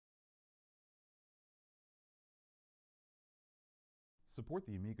Support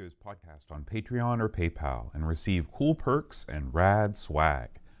the Amigos podcast on Patreon or PayPal and receive cool perks and rad swag.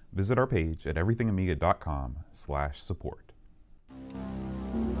 Visit our page at everythingamiga.com/support.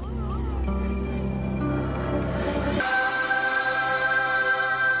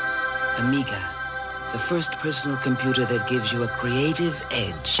 Amiga, the first personal computer that gives you a creative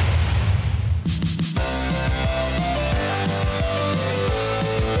edge.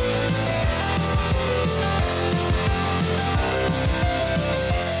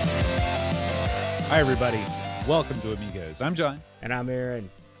 Hi, everybody. Welcome to Amigos. I'm John. And I'm Aaron.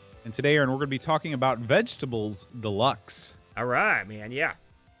 And today, Aaron, we're going to be talking about Vegetables Deluxe. All right, man. Yeah.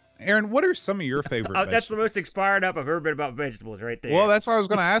 Aaron, what are some of your favorite vegetables? That's the most expired up I've ever been about vegetables right there. Well, that's why I was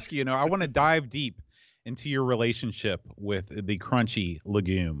going to ask you. You know, I want to dive deep into your relationship with the crunchy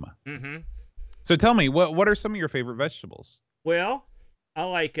legume. Mm-hmm. So tell me, what are some of your favorite vegetables? Well, I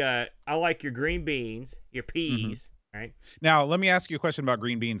like your green beans, your peas, right? Now, let me ask you a question about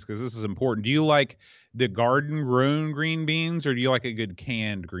green beans because this is important. Do you like the garden-grown green beans or do you like a good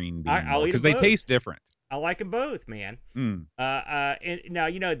canned green bean? Because they taste different. I like them both, man. And now,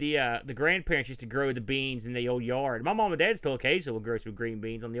 you know, the grandparents used to grow the beans in the old yard. My mom and dad still occasionally will grow some green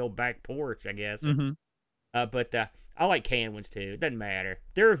beans on the old back porch, I guess. But I like canned ones, too. It doesn't matter.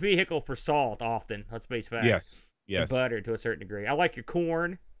 They're a vehicle for salt often, let's face facts. Yes. And butter to a certain degree. I like your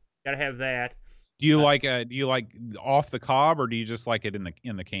corn. Got to have that. Do you like off the cob or do you just like it in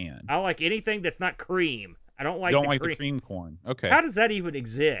the can? I like anything that's not cream. I don't like the cream corn. Okay. How does that even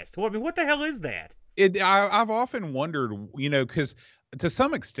exist? Well, I mean, what the hell is that? I've often wondered, you know, because to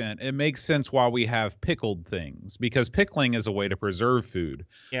some extent it makes sense why we have pickled things because pickling is a way to preserve food.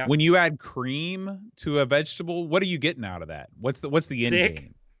 Yeah. When you add cream to a vegetable, what are you getting out of that? What's the end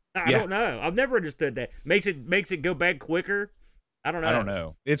game? I don't know. I've never understood that. Makes it go bad quicker. I don't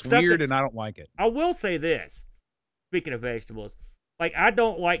know. It's weird and I don't like it. I will say this. Speaking of vegetables, like I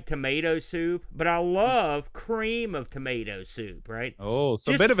don't like tomato soup, but I love cream of tomato soup, right? Oh,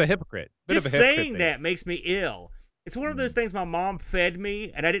 so a bit of a hypocrite. Saying that makes me ill. It's one of those things my mom fed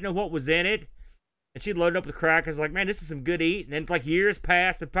me, and I didn't know what was in it. And she'd load up the crackers, like, man, this is some good eat. And then like years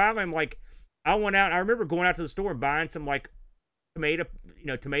passed, and finally I'm like, I remember going out to the store and buying some like tomato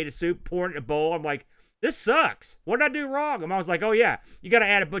soup, pouring it in a bowl. I'm like, this sucks. What did I do wrong? And Mom was like, oh yeah, you got to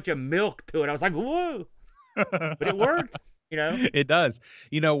add a bunch of milk to it. I was like, whoa. But it worked. You know, it does.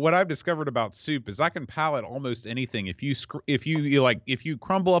 You know what I've discovered about soup is I can palate almost anything if you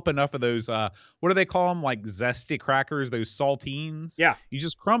crumble up enough of those what do they call them, like zesty crackers, those saltines. Yeah, you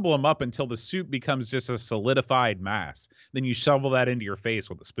just crumble them up until the soup becomes just a solidified mass. Then you shovel that into your face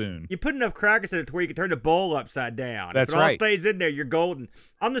with a spoon. You put enough crackers in it to where you can turn the bowl upside down. That's if it right. all stays in there, you're golden.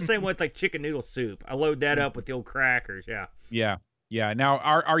 I'm the same with like chicken noodle soup. I load that up with the old crackers. Yeah.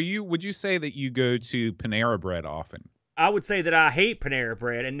 Now, would you say that you go to Panera Bread often? I would say that I hate Panera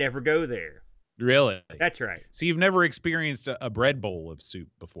Bread and never go there. Really? That's right. So you've never experienced a bread bowl of soup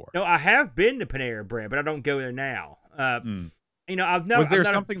before? No, I have been to Panera Bread, but I don't go there now. You know, I've never. Was there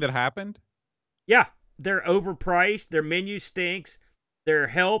something that happened? Yeah, they're overpriced. Their menu stinks. Their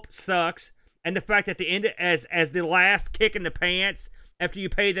help sucks, and the fact that the end, as the last kick in the pants, after you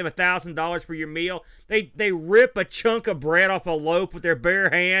pay them $1,000 for your meal, they rip a chunk of bread off a loaf with their bare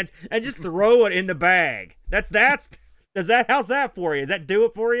hands and just throw it in the bag. How's that for you? Does that do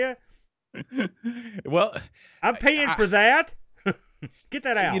it for you? Well, I'm paying for that. Get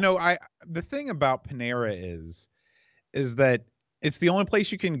that out. You know, the thing about Panera is that it's the only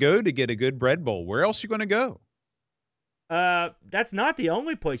place you can go to get a good bread bowl. Where else are you going to go? That's not the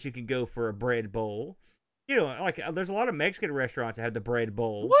only place you can go for a bread bowl. You know, like there's a lot of Mexican restaurants that have the bread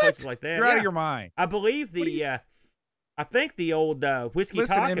bowl, places like that. You're out of your mind. I believe I think the old whiskey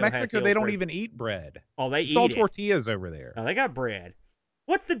taco. In Mexico, has they don't even eat bread. Oh, it's all tortillas over there. No, they got bread.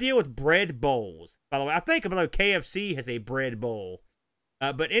 What's the deal with bread bowls? By the way, I think KFC has a bread bowl.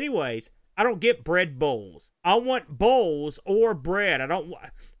 But anyways, I don't get bread bowls. I want bowls or bread.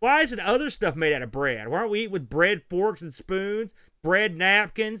 Why isn't other stuff made out of bread? Why don't we eat with bread forks and spoons, bread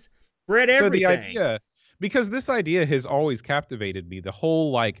napkins, bread everything? Because this idea has always captivated me. The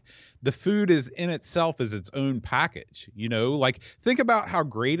whole, like, the food is in itself as its own package, you know? Like, think about how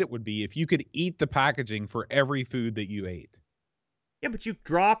great it would be if you could eat the packaging for every food that you ate. Yeah, but you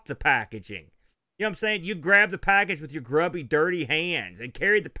drop the packaging. You know what I'm saying? You grab the package with your grubby, dirty hands and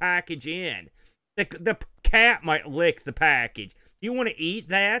carry the package in. The cat might lick the package. You want to eat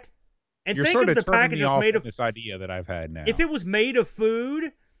that? And You're think sort of of the package was made of this idea that I've had now. If it was made of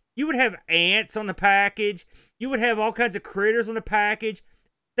food, you would have ants on the package. You would have all kinds of critters on the package.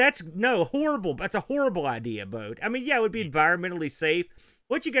 That's horrible. That's a horrible idea, Boat. I mean, yeah, it would be environmentally safe.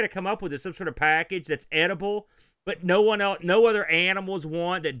 What you got to come up with is some sort of package that's edible but no one else, no other animals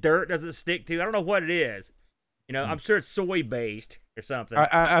want that dirt doesn't stick to. I don't know what it is. You know, I'm sure it's soy based or something.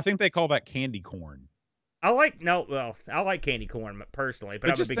 I think they call that candy corn. I like candy corn personally, but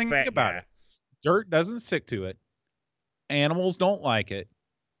I'm just a big think fat about guy. it. Dirt doesn't stick to it. Animals don't like it.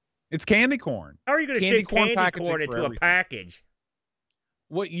 It's candy corn. How are you going to shake candy packaging corn for into a everything. package?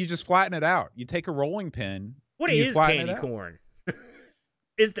 What, you just flatten it out. You take a rolling pin. What and you is flatten candy it out. corn?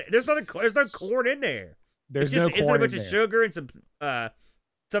 There's no corn in there. There's It's just, no isn't it a corn bunch in of there. sugar and some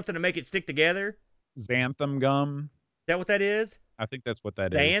something to make it stick together? Xanthan gum. Is that what that is? I think that's what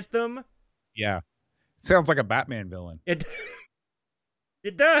that is. Xanthan? Yeah. Sounds like a Batman villain. It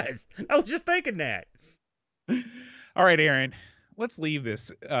does. I was just thinking that. All right, Aaron. Let's leave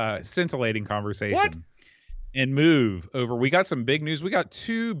this scintillating conversation. What? And move over. We got some big news. We got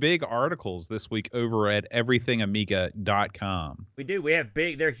 2 big articles this week over at everythingamiga.com. We do. We have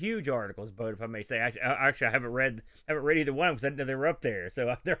they're huge articles, but if I may say, actually, I haven't read either one because I didn't know they were up there.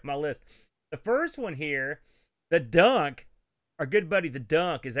 So they're on my list. The first one here, the Dunk, our good buddy the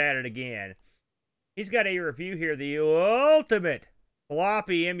Dunk is at it again. He's got a review here, the ultimate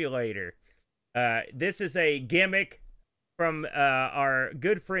floppy emulator. This is a gimmick from our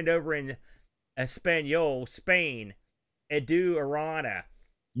good friend over in Espanol, Spain, Edu Arana.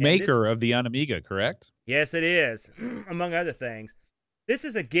 Maker of the Amiga, correct? Yes, it is, among other things. This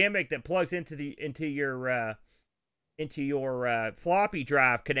is a gimmick that plugs into your floppy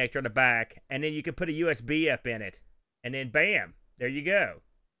drive connector on the back, and then you can put a USB up in it, and then bam, there you go.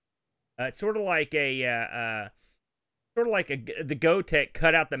 It's sort of like the Gotek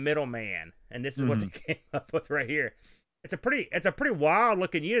cut out the middleman, and this is what they came up with right here. It's a pretty wild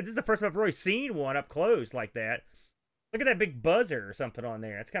looking unit. This is the first time I've really seen one up close like that. Look at that big buzzer or something on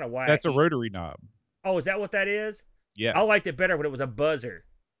there. It's kind of wacky. That's a rotary knob. Oh, is that what that is? Yes. I liked it better when it was a buzzer.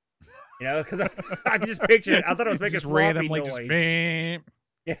 You know, because I can just picture it. I thought it was making just floppy randomly noise. just bam.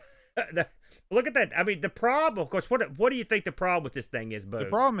 Yeah. Look at that. I mean, the problem, of course. What do you think the problem with this thing is, Bo? The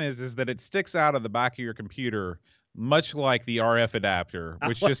problem is that it sticks out of the back of your computer, much like the RF adapter,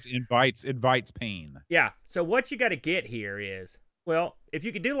 which just invites pain. Yeah. So what you got to get here is, well, if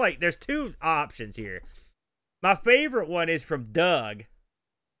you could do there's 2 options here. My favorite one is from Doug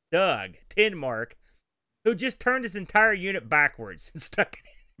Tinmark, who just turned his entire unit backwards and stuck it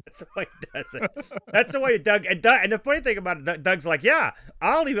in. That's the way he does it. That's the way Doug, and the funny thing about it, Doug's like, yeah,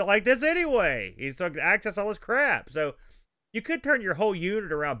 I'll leave it like this anyway. He's so access all his crap. So you could turn your whole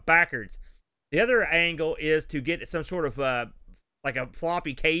unit around backwards. The other angle is to get some sort of like a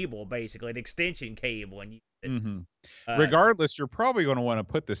floppy cable, basically, an extension cable, and use it. Regardless, you're probably going to want to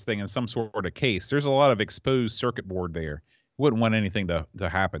put this thing in some sort of case. There's a lot of exposed circuit board there. Wouldn't want anything to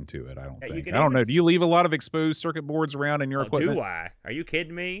happen to it, I don't think. I don't know. Do you leave a lot of exposed circuit boards around in your equipment? Do I? Are you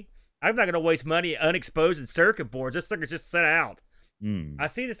kidding me? I'm not going to waste money unexposing circuit boards. This sucker's just set out. I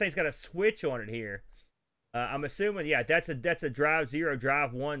see this thing's got a switch on it here. I'm assuming, yeah, that's a drive 0,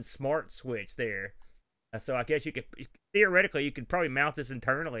 drive 1 smart switch there. So I guess you could, theoretically, you could probably mount this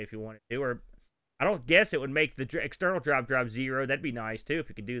internally if you wanted to, or I don't guess it would make the external drive 0. That'd be nice, too, if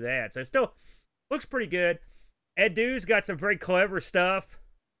you could do that. So it still looks pretty good. Edu's got some very clever stuff,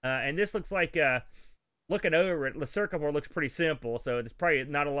 and this looks like, looking over it, the circuit board looks pretty simple, so there's probably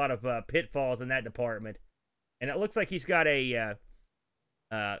not a lot of pitfalls in that department. And it looks like he's got a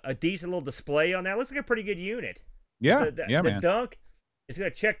decent little display on that. It looks like a pretty good unit. Yeah, so the Dunk is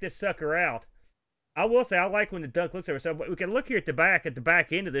going to check this sucker out. I will say I like when the Dunk looks over. So we can look here at the back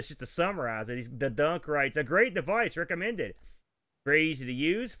end of this just to summarize it. The Dunk writes, a great device, recommended. Very easy to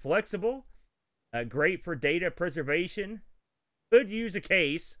use, flexible, great for data preservation. Could use a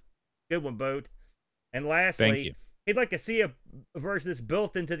case. Good one, Boat. And lastly, he'd like to see a version of this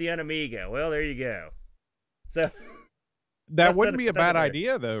built into the Amiga. Well, there you go. So that wouldn't be a bad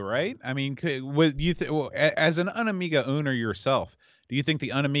idea, though, right? I mean, as an Amiga owner yourself, do you think the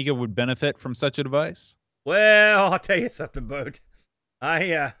Amiga would benefit from such a device? Well, I'll tell you something, Boat.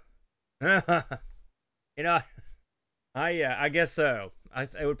 I guess so.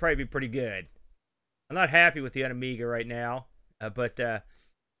 It would probably be pretty good. I'm not happy with the Amiga right now, but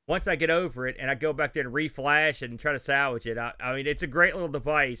once I get over it and I go back there and reflash it and try to salvage it, I mean, it's a great little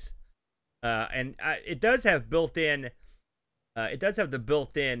device, and it does have built-in. It does have the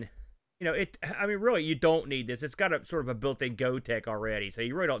built-in. You know, I mean, really, you don't need this. It's got a sort of a built-in Gotek already, so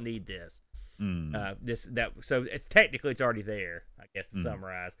you really don't need this. So it's technically it's already there, I guess, to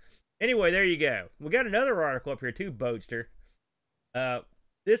summarize. Anyway, there you go. We got another article up here too, Boatster.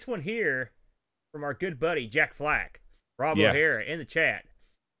 This one here from our good buddy Jack Flack, Rob O'Hara in the chat.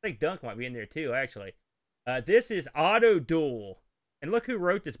 I think Dunk might be in there too, actually. This is Auto Duel, and look who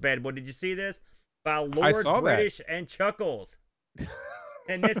wrote this bad boy. Did you see this? by I Lord saw British and Chuckles.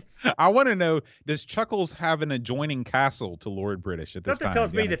 And this I want to know, does Chuckles have an adjoining castle to Lord British at this something time?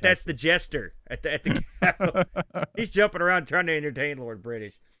 tells me down in that that's the Texas? jester at the castle. He's jumping around trying to entertain Lord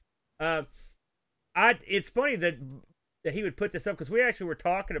British. It's funny that he would put this up because we actually were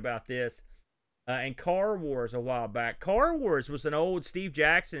talking about this in Car Wars a while back. Car Wars was an old Steve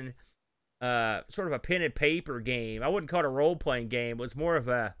Jackson sort of a pen and paper game. I wouldn't call it a role playing game. It was more of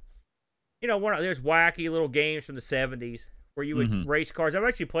a, one of those wacky little games from the 70s where you would race cars. I've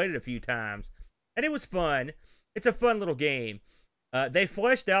actually played it a few times, and it was fun. It's a fun little game. They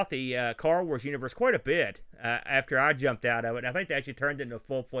fleshed out the Car Wars universe quite a bit after I jumped out of it. I think they actually turned it into a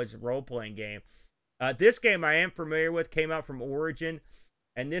full-fledged role-playing game. This game I am familiar with, came out from Origin,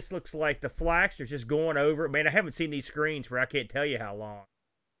 and this looks like the flax are just going over it. Man, I haven't seen these screens for I can't tell you how long.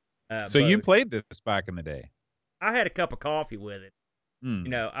 So you played this back in the day? I had a cup of coffee with it.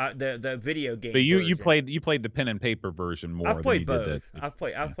 The video game. But you version. played the pen and paper version more. I've played than you both. did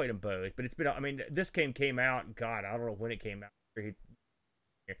I've played them both. But it's been. I mean, this game came out. God, I don't know when it came out.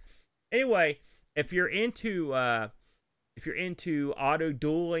 Anyway, if you're into auto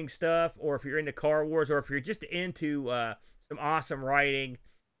dueling stuff, or if you're into Car Wars, or if you're just into some awesome writing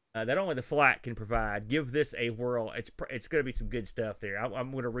that only the flat can provide, give this a whirl. It's going to be some good stuff there. I'm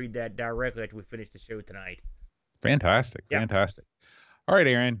going to read that directly after we finish the show tonight. Fantastic. Yep. Fantastic. All right,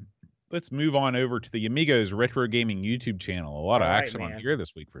 Aaron, let's move on over to the Amigos Retro Gaming YouTube channel. A lot of action on here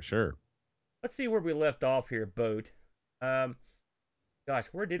this week for sure. Let's see where we left off here, Boat. Gosh,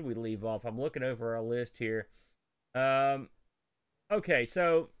 where did we leave off? I'm looking over our list here. Okay,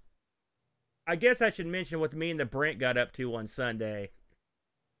 so I guess I should mention what me and the Brent got up to on Sunday.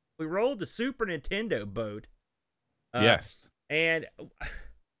 We rolled the Super Nintendo, Boat. Yes. And,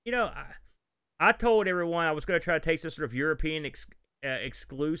 I told everyone I was going to try to take some sort of European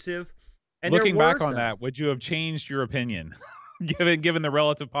exclusive. And looking back on that, would you have changed your opinion, given the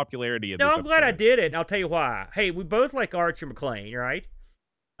relative popularity of this I'm glad I episode? did it, and I'll tell you why. Hey, we both like Archer McLean, right?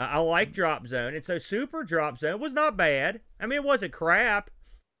 I like Drop Zone, and so Super Drop Zone was not bad. I mean, it wasn't crap.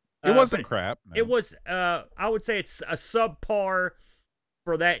 It wasn't crap. No. It was, I would say it's a subpar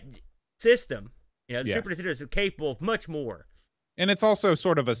for that system. The Super Nintendo is capable of much more. And it's also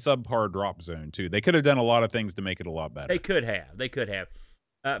sort of a subpar Drop Zone, too. They could have done a lot of things to make it a lot better. They could have.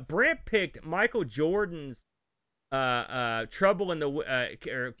 Brent picked Michael Jordan's Trouble in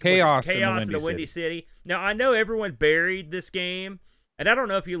the Chaos in the Windy City. Now, I know everyone buried this game, and I don't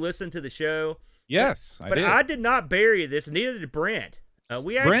know if you listened to the show. Yes, but I did not bury this, and neither did Brent.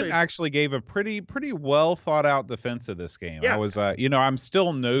 Brent actually gave a pretty well thought out defense of this game. Yeah. I was, I'm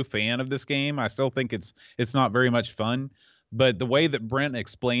still no fan of this game. I still think it's not very much fun. But the way that Brent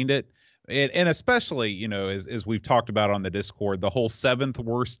explained it, and especially, as we've talked about on the Discord, the whole 7th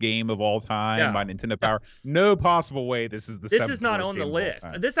worst game of all time by Nintendo Power. No possible way this is the 7th worst game. This is not on the list.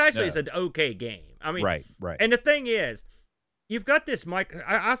 This actually is an okay game. I mean, right. And the thing is, you've got this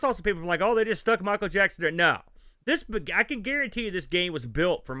I saw some people like, oh, they just stuck Michael Jackson there. No. I can guarantee you this game was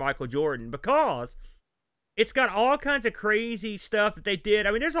built for Michael Jordan because it's got all kinds of crazy stuff that they did.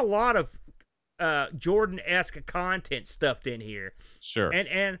 I mean, there's a lot of Jordan-esque content stuffed in here. Sure.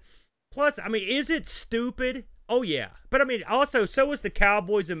 And plus, I mean, is it stupid? Oh, yeah. But, I mean, also, so is the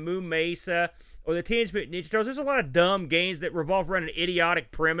Cowboys of Moon Mesa or the Teenage Mutant Ninja Turtles. There's a lot of dumb games that revolve around an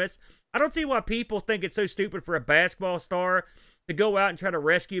idiotic premise. I don't see why people think it's so stupid for a basketball star to go out and try to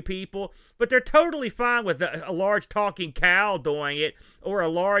rescue people, but they're totally fine with a large talking cow doing it or a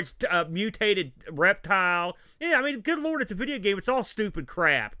large mutated reptile. Yeah, I mean, good Lord, it's a video game. It's all stupid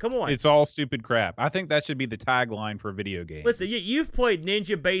crap. Come on. It's all stupid crap. I think that should be the tagline for video games. Listen, you've played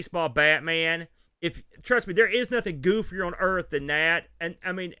Ninja Baseball Batman. Trust me, there is nothing goofier on earth than that. And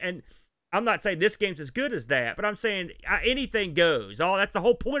I mean, and I'm not saying this game's as good as that, but I'm saying anything goes. That's the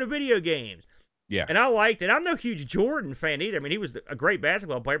whole point of video games. Yeah. And I liked it. I'm no huge Jordan fan either. I mean, he was a great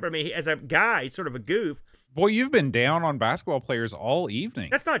basketball player, but I mean, as a guy, he's sort of a goof. Boy, you've been down on basketball players all evening.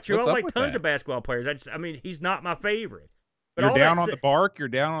 That's not true. What's I up like with tons that? of basketball players. I mean, he's not my favorite. But You're down on the Bark. You're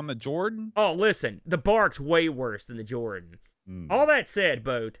down on the Jordan. Oh, listen, the Bark's way worse than the Jordan. All that said,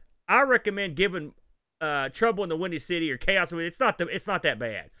 Boat, I recommend giving Trouble in the Windy City or Chaos. It's not that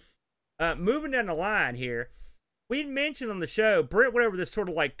bad. Moving down the line here. We mentioned on the show, Brent went over this sort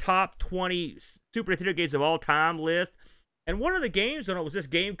of like top 20 Super Nintendo games of all time list. And one of the games on it was this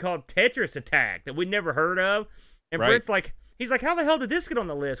game called Tetris Attack that we'd never heard of. And Brent's like, he's like, how the hell did this get on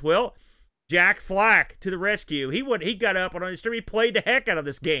the list? Well, Jack Flack to the rescue. He got up on the stream. He played the heck out of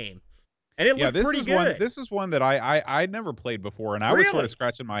this game. And it looked pretty good. This is one that I'd never played before, and I was sort of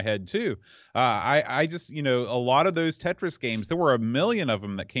scratching my head too. I just, a lot of those Tetris games, there were a million of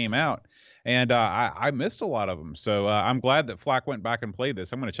them that came out. and I missed a lot of them. So I'm glad that Flack went back and played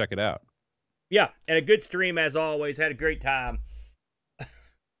this. I'm going to check it out. Yeah, and a good stream as always. Had a great time.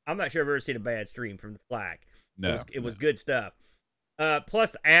 I'm not sure I've ever seen a bad stream from the Flack. No, it was good stuff.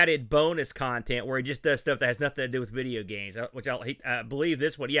 Plus added bonus content where he just does stuff that has nothing to do with video games, which I believe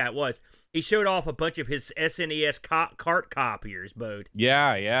this one. Yeah, it was. He showed off a bunch of his SNES cart copiers, Bode.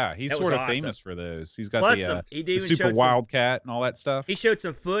 Yeah. He's sort of awesome. Famous for those. He's got Plus the Super Wildcat and all that stuff. He showed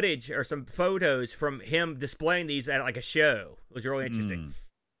some footage or some photos from him displaying these at like a show. It was really interesting.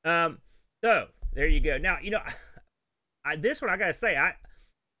 So there you go. Now, this one I got to say,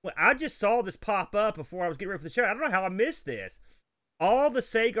 I just saw this pop up before I was getting ready for the show. I don't know how I missed this. All the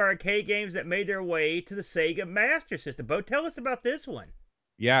Sega arcade games that made their way to the Sega Master System. Bo, tell us about this one.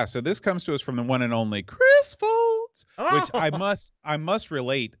 Yeah, so this comes to us from the one and only Chris Foltz, which I must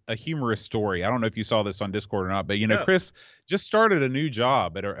relate a humorous story. I don't know if you saw this on Discord or not, but No. Chris just started a new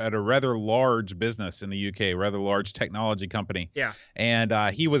job at a rather large business in the UK, rather large technology company. Yeah, and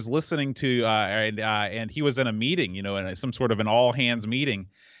he was listening to and he was in a meeting, in some sort of an all hands meeting,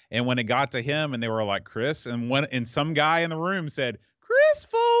 and when it got to him, and they were like Chris, and some guy in the room said Chris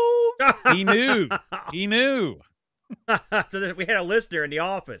Foltz, he knew. So we had a listener in the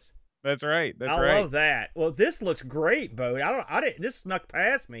office. That's right. I love that. Well, this looks great, Bo. This snuck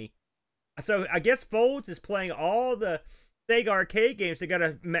past me. So I guess Folds is playing all the Sega arcade games that got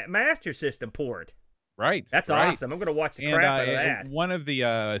a Master System port. Right. That's awesome. I'm going to watch the crap out of that. One of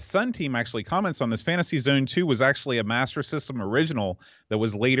the Sun team actually comments on this. Fantasy Zone 2 was actually a Master System original that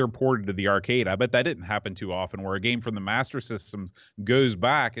was later ported to the arcade. I bet that didn't happen too often, where a game from the Master System goes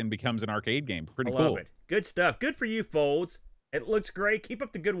back and becomes an arcade game. Pretty cool. I love it. Good stuff. Good for you, Folds. It looks great. Keep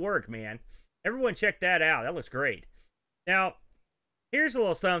up the good work, man. Everyone check that out. That looks great. Now, here's a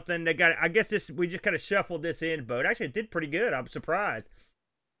little something that I guess we just kind of shuffled this in, but actually it did pretty good. I'm surprised.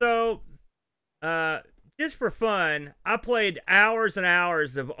 So, just for fun, I played hours and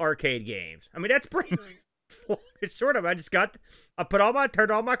hours of arcade games. I mean, that's pretty it's short of. I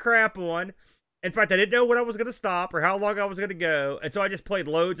turned all my crap on. In fact, I didn't know when I was going to stop or how long I was going to go. And so I just played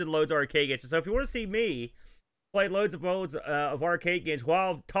loads and loads of arcade games. So if you want to see me play loads of arcade games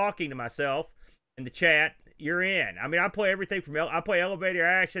while talking to myself in the chat, you're in. I mean, I play everything from I play Elevator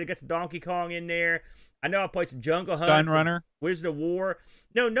Action. I got some Donkey Kong in there. I know I played some Jungle Hunt, Stun Runner, Wizard of War.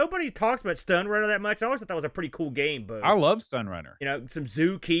 No, nobody talks about Stun Runner that much. I always thought that was a pretty cool game, but I love Stun Runner. Some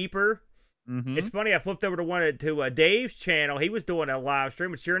Zookeeper. It's funny. I flipped over to Dave's channel. He was doing a live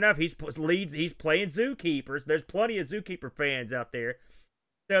stream, and sure enough, he's playing Zookeepers. There's plenty of Zookeeper fans out there.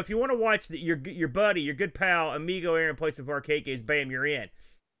 So if you want to watch your buddy, your good pal, Amigo Aaron play some arcade games, bam, you're in.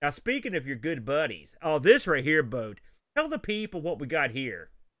 Now, speaking of your good buddies, this right here, Boat. Tell the people what we got here.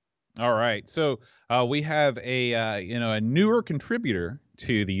 All right, so we have a newer contributor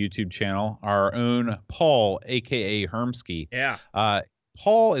to the YouTube channel, our own Paul, aka Hermsky. Yeah.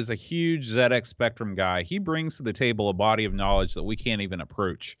 Paul is a huge ZX Spectrum guy. He brings to the table a body of knowledge that we can't even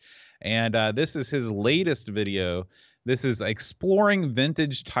approach. And this is his latest video. This is exploring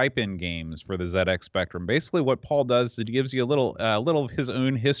vintage type-in games for the ZX Spectrum. Basically, what Paul does is he gives you a little of his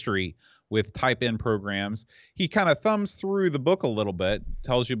own history with type-in programs. He kind of thumbs through the book a little bit,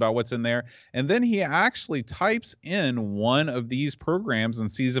 tells you about what's in there, and then he actually types in one of these programs and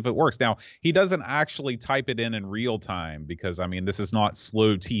sees if it works. Now, he doesn't actually type it in real time because, I mean, this is not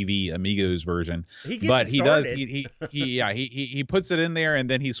slow TV Amigos version. But he does. He puts it in there, and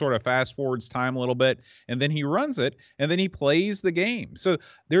then he sort of fast forwards time a little bit, and then he runs it, and then he plays the game. So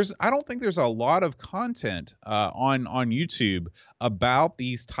I don't think there's a lot of content on YouTube about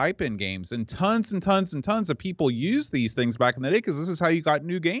these type-in games, and tons of people use these things back in the day because this is how you got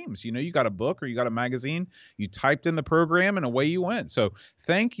new games. You got a book or you got a magazine, you typed in the program, and away you went. So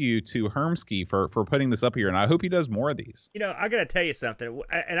thank you to Hermsky for putting this up here, and I hope he does more of these. I gotta tell you something,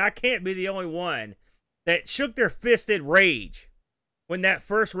 and I can't be the only one that shook their fisted rage when that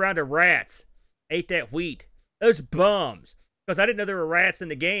first round of rats ate that wheat. Those bums, because I didn't know there were rats in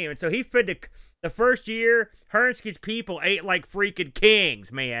the game, and so he fed the first year, Hermsky's people ate like freaking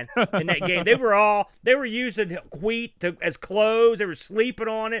kings, man, in that game. They were using wheat as clothes. They were sleeping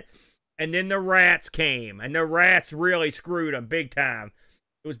on it. And then the rats came, and the rats really screwed them big time.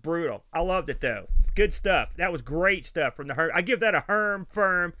 It was brutal. I loved it, though. Good stuff. That was great stuff from the Herm. I give that a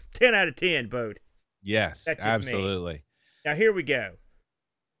firm 10 out of 10, Boat. Yes, absolutely. Me. Now, here we go.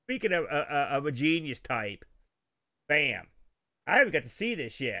 Speaking of a genius type, bam. I haven't got to see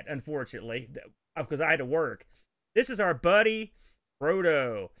this yet, unfortunately, because I had to work. This is our buddy,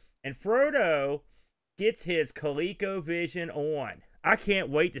 Frodo. And Frodo gets his ColecoVision on. I can't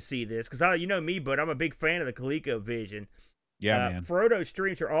wait to see this, because you know me, but I'm a big fan of the ColecoVision. Yeah, man. Frodo's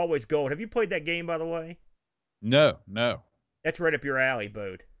streams are always gold. Have you played that game, by the way? No. That's right up your alley,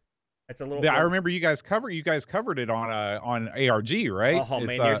 Boat. That's a little. I remember you guys covered it on ARG, right? Oh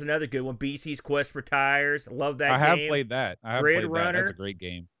man, there's another good one. BC's Quest for Tires. Love that game. I have played that. Grid Runner. That's a great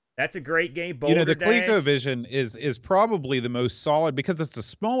game. That's a great game. Boulder The Dash. ColecoVision is probably the most solid because it's a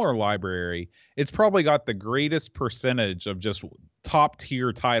smaller library. It's probably got the greatest percentage of just top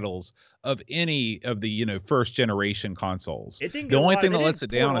tier titles of any of the first generation consoles. The only thing that lets it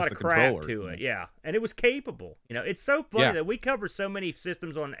down is the controller. To it, yeah, and it was capable. It's so funny that we cover so many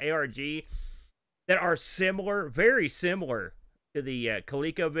systems on ARG that are similar, very similar to the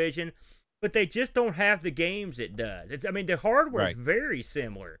ColecoVision, but they just don't have the games it does. The hardware is very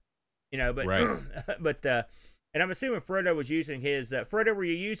similar. But and I'm assuming Frodo was using his. Frodo, were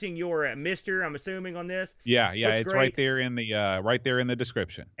you using your Mister? I'm assuming on this. Yeah, it's great. Right there in the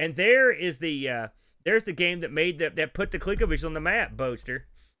description. And there is there's the game that made that put the ColecoVision on the map, Boaster.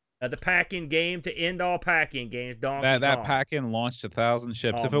 The pack-in game to end all pack-in games. Donkey Kong. That pack-in launched 1,000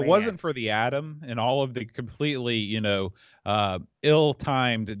 ships. If it wasn't for the Atom and all of the completely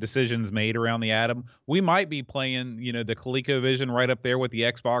ill-timed decisions made around the Atom, we might be playing the ColecoVision right up there with the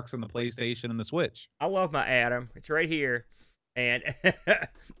Xbox and the PlayStation and the Switch. I love my Atom. It's right here, and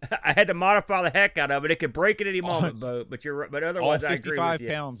I had to modify the heck out of it. It could break at any moment, but otherwise, I agree with you. All 55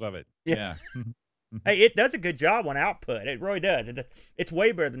 pounds of it. Yeah. Hey, it does a good job on output. It really does. It's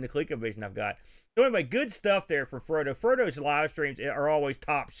way better than the ColecoVision I've got. So anyway, good stuff there for Frodo. Frodo's live streams are always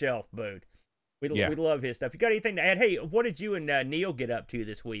top shelf, Bode. We love his stuff. You got anything to add? Hey, what did you and Neil get up to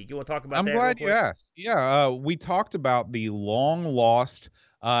this week? You want to talk about that? I'm glad you asked. Yeah, we talked about the long-lost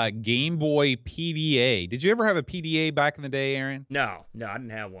Game Boy PDA. Did you ever have a PDA back in the day, Aaron? No, I didn't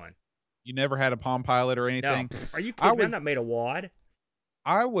have one. You never had a Palm Pilot or anything? No. Are you kidding? I'm not made a wad.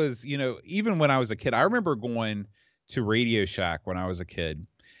 I was, even when I was a kid, I remember going to Radio Shack when I was a kid,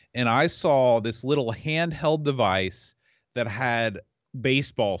 and I saw this little handheld device that had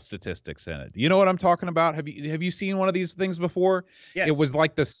baseball statistics in it. You know what I'm talking about? Have you seen one of these things before? Yes. It was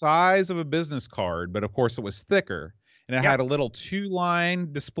like the size of a business card, but of course it was thicker. And it had a little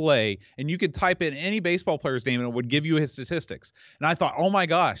 2-line display, and you could type in any baseball player's name, and it would give you his statistics. And I thought, oh my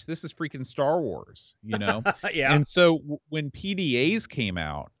gosh, this is freaking Star Wars, Yeah. And so when PDAs came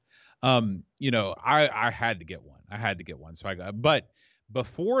out, I had to get one. So but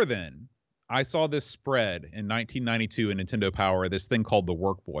before then, I saw this spread in 1992 in Nintendo Power, this thing called the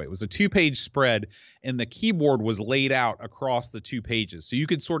Workboy. It was a 2-page spread, and the keyboard was laid out across the 2 pages. So you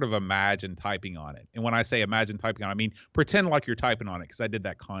could sort of imagine typing on it. And when I say imagine typing on it, I mean pretend like you're typing on it, because I did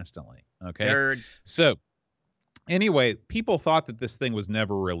that constantly. Okay. Nerd. So anyway, people thought that this thing was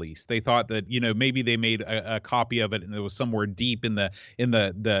never released. They thought that, maybe they made a copy of it and it was somewhere deep in the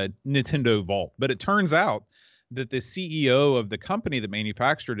Nintendo vault. But it turns out that the CEO of the company that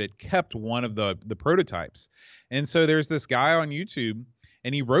manufactured it kept one of the prototypes. And so there's this guy on YouTube,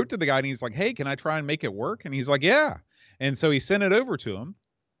 and he wrote to the guy, and he's like, hey, can I try and make it work? And he's like, yeah. And so he sent it over to him.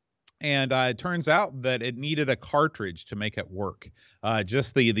 And it turns out that it needed a cartridge to make it work.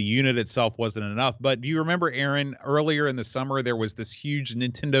 Just the unit itself wasn't enough. But do you remember, Aaron, earlier in the summer, there was this huge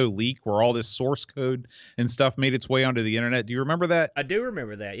Nintendo leak where all this source code and stuff made its way onto the internet? Do you remember that? I do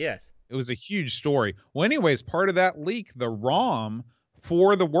remember that, yes. It was a huge story. Well, anyways, part of that leak, the ROM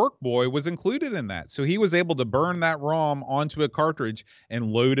for the Workboy was included in that. So he was able to burn that ROM onto a cartridge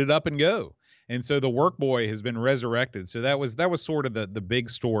and load it up and go. And so the Workboy has been resurrected. So that was sort of the big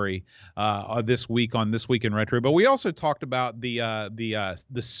story this week on This Week in Retro. But we also talked about the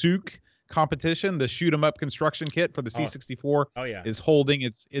Souk competition, the shoot 'em up construction kit for the C64. Oh yeah, is holding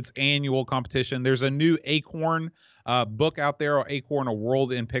its annual competition. There's a new Acorn book out there, Acorn: A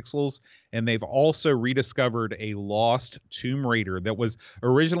World in Pixels, and they've also rediscovered a lost Tomb Raider that was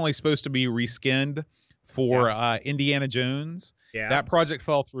originally supposed to be reskinned for Indiana Jones. Yeah. That project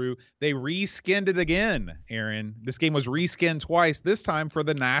fell through. They reskinned it again, Aaron. This game was reskinned twice, this time for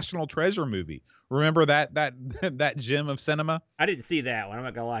the National Treasure movie. Remember that gem of cinema? I didn't see that one. I'm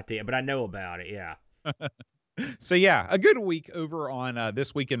not going to lie to you, but I know about it, yeah. So yeah, a good week over on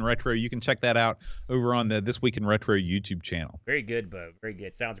This Week in Retro. You can check that out over on the This Week in Retro YouTube channel. Very good, Bo. Very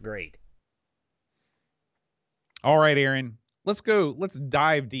good. Sounds great. All right, Aaron. Let's go. Let's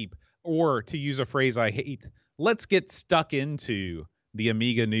dive deep. Or to use a phrase I hate, let's get stuck into the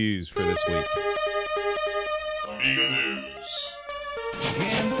Amiga news for this week. Amiga news.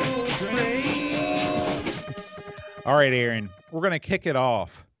 All right, Aaron. We're gonna kick it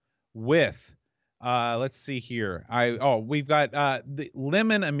off with let's see here. We've got the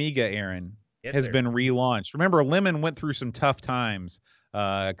Lemon Amiga, Aaron, has been relaunched. Remember, Lemon went through some tough times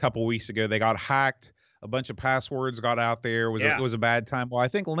a couple weeks ago. They got hacked. A bunch of passwords got out there. It was a bad time. Well, I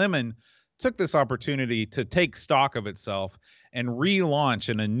think Lemon took this opportunity to take stock of itself and relaunch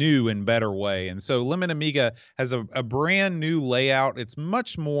in a new and better way. And so Lemon Amiga has a brand new layout. It's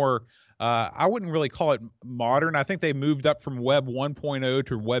much more, I wouldn't really call it modern. I think they moved up from Web 1.0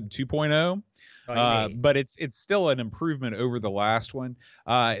 to Web 2.0. But it's still an improvement over the last one.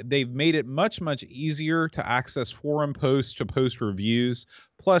 They've made it much easier to access forum posts to post reviews.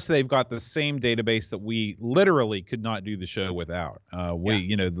 Plus, they've got the same database that we literally could not do the show without.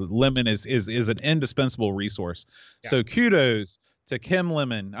 The Lemon is an indispensable resource. Yeah. So kudos to Kim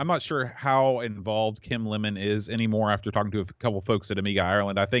Lemon. I'm not sure how involved Kim Lemon is anymore after talking to a couple folks at Amiga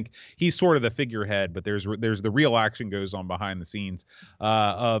Ireland. I think he's sort of the figurehead, but there's the real action goes on behind the scenes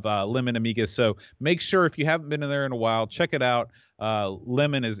of Lemon Amiga. So make sure, if you haven't been in there in a while, check it out.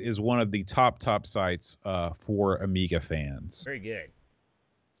 Lemon is one of the top sites for Amiga fans. Very good.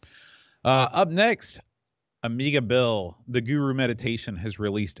 Up next, Amiga Bill, the Guru Meditation, has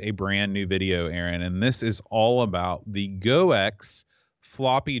released a brand new video, Aaron, and this is all about the GoX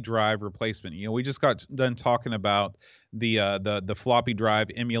floppy drive replacement. You know, we just got done talking about the floppy drive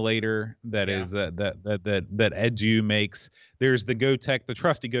emulator that Edu makes. There's the GoTech, the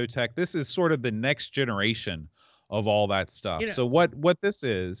trusty GoTech. This is sort of the next generation of all that stuff. So what this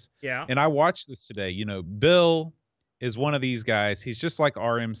is, and I watched this today. You know, Bill is one of these guys. He's just like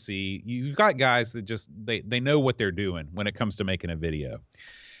RMC. You've got guys that just they know what they're doing when it comes to making a video.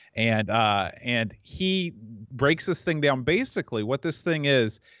 And he breaks this thing down. Basically, what this thing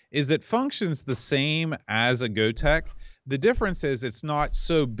is it functions the same as a GoTech. The difference is it's not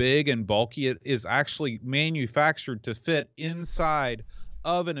so big and bulky. It is actually manufactured to fit inside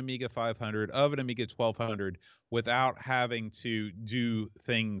of an Amiga 500, of an Amiga 1200, without having to do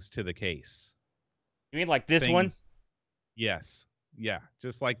things to the case. You mean like this one? Yes. Yeah,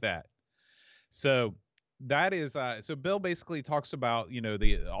 just like that. So that is so Bill basically talks about, you know,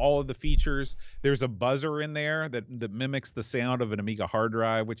 all of the features. There's a buzzer in there that mimics the sound of an Amiga hard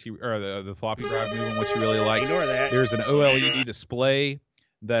drive, which the floppy drive moving, which he really likes. Ignore that. There's an OLED display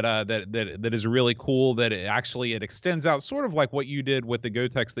that is really cool, that it extends out, sort of like what you did with the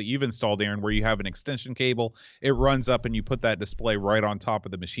GoTechs that you've installed, Aaron, where you have an extension cable, it runs up and you put that display right on top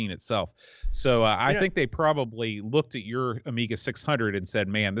of the machine itself. So I think they probably looked at your Amiga 600 and said,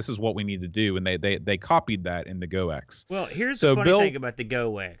 man, this is what we need to do, and they copied that in the GoX. Well, here's the funny thing about the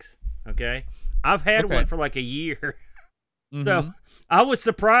GoX. Okay, I've had one for like a year. So I was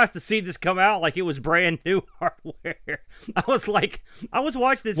surprised to see this come out like it was brand new hardware. I was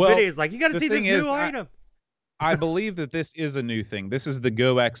watching this video. It's like, you got to see this new item. I believe that this is a new thing. This is the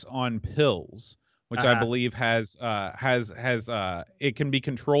GoX on pills, which I believe has it can be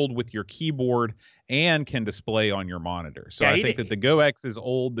controlled with your keyboard and can display on your monitor. So I think that the GoX is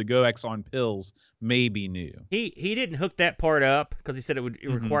old. The GoX on pills may be new. He didn't hook that part up because he said it would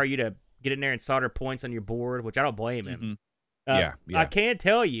require you to get in there and solder points on your board, which I don't blame him. I can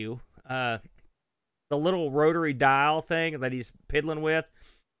tell you, the little rotary dial thing that he's piddling with,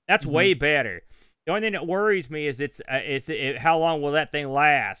 that's way better. The only thing that worries me is how long will that thing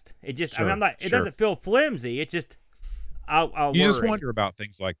last? It just, it doesn't feel flimsy. It just, I'll you just wonder about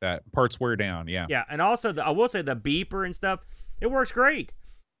things like that. Parts wear down. Yeah. Yeah. And also I will say the beeper and stuff, it works great.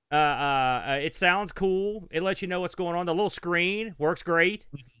 It sounds cool. It lets you know what's going on. The little screen works great.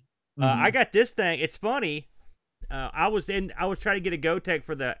 I got this thing. It's funny. I was trying to get a GoTech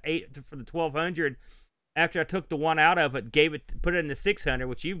for the 1200 after I took the one out of it, put it in the 600,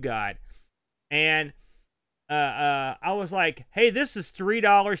 which you've got, and I was like, hey, this is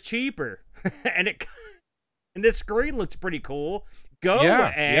 $3 cheaper, and this screen looks pretty cool.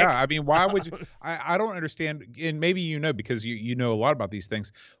 Yeah. I mean, why would you? I don't understand, and maybe you know, because you know a lot about these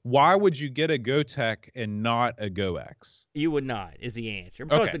things. Why would you get a GoTech and not a GoX? You would not, is the answer,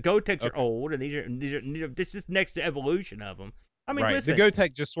 because the GoTechs are old, and these are this is next evolution of them. I mean, listen, the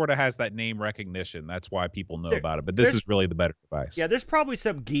GoTech just sort of has that name recognition. That's why people know about it. But this is really the better device. Yeah, there's probably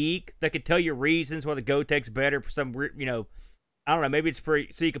some geek that could tell you reasons why the GoTech's better for some, I don't know, maybe it's for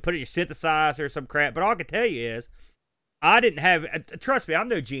so you can put it in your synthesizer or some crap. But all I can tell you is, I didn't have, trust me, I'm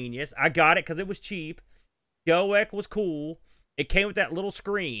no genius. I got it because it was cheap. GoX was cool. It came with that little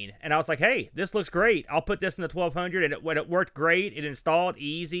screen. And I was like, hey, this looks great. I'll put this in the 1200. And when it worked great, it installed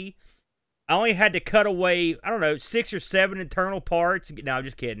easy. I only had to cut away, I don't know, 6 or 7 internal parts. No, I'm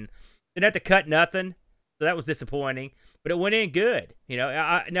just kidding. Didn't have to cut nothing. So that was disappointing. But it went in good.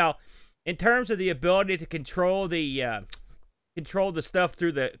 Now, in terms of the ability to control the stuff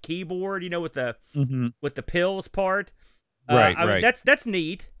through the keyboard, with the pills part. I mean, that's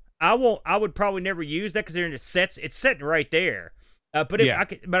neat. I would probably never use that because they're in the sets. It's sitting right there. But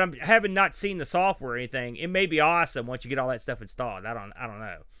if but I'm having not seen the software or anything, it may be awesome once you get all that stuff installed. I don't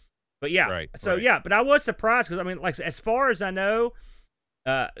know. But yeah, but I was surprised because I mean, like as far as I know,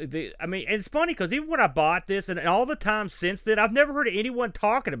 I mean, and it's funny because even when I bought this and all the time since then, I've never heard of anyone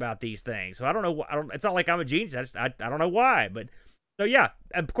talking about these things. So I don't know. It's not like I'm a genius. I don't know why. But so yeah,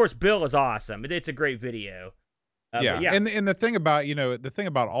 of course, Bill is awesome. It's a great video. Yeah. And the thing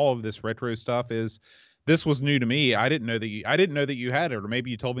about all of this retro stuff is this was new to me. I didn't know that you had it, or maybe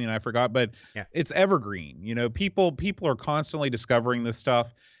you told me and I forgot, but it's evergreen. You know, people are constantly discovering this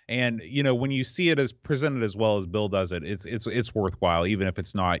stuff. And, you know, when you see it as presented as well as Bill does it, it's worthwhile, even if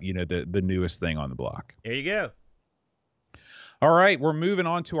it's not, you know, the newest thing on the block. There you go. All right, we're moving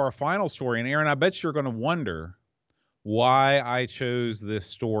on to our final story. And Aaron, I bet you're going to wonder why I chose this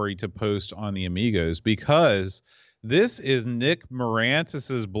story to post on the Amigos, because this is Nick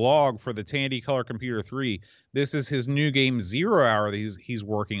Morantis's blog for the Tandy Color Computer 3. This is his new game 0 Hour that he's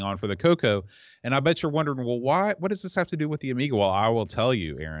working on for the Coco. And I bet you're wondering, well, what does this have to do with the Amiga? Well, I will tell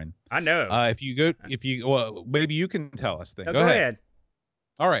you, Aaron. I know. Well, maybe you can tell us then. No, go ahead.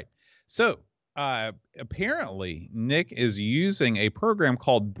 All right. So apparently Nick is using a program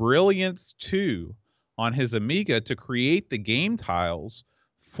called Brilliance 2 on his Amiga to create the game tiles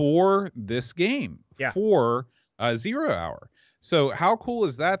for this game, for 0 Hour. So how cool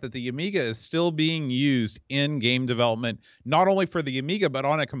is that the Amiga is still being used in game development, not only for the Amiga, but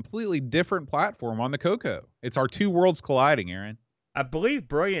on a completely different platform on the Coco? It's our two worlds colliding, Aaron. I believe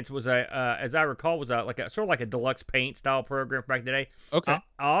Brilliance was as I recall, was sort of like a deluxe paint style program back in the day. Okay.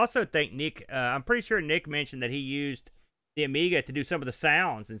 I also think Nick, I'm pretty sure Nick mentioned that he used the Amiga to do some of the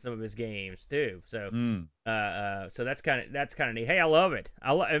sounds in some of his games too. So, so that's kind of neat. Hey, I love it.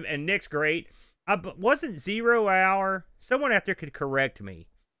 And Nick's great. Wasn't 0 Hour, someone out there could correct me,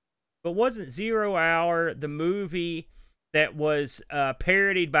 but wasn't 0 Hour the movie that was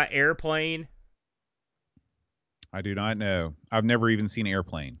parodied by Airplane? I do not know. I've never even seen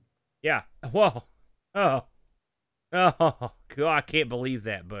Airplane. Yeah. Whoa. Oh, God, I can't believe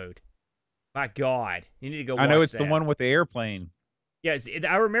that, Boat. My God. You need to go watch that. I know it's the one with the airplane. Yes,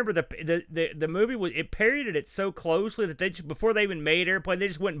 I remember the movie it parodied it so closely that before they even made Airplane, they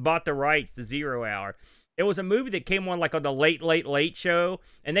just went and bought the rights to 0 Hour. It was a movie that came on like on the Late Show,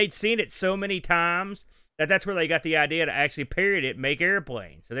 and they'd seen it so many times that's where they got the idea to actually parody it and make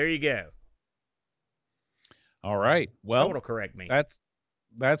Airplane. So there you go. All right. Well, that'll correct me.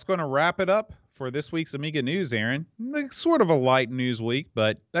 That's going to wrap it up for this week's Amiga News, Aaron. Sort of a light news week,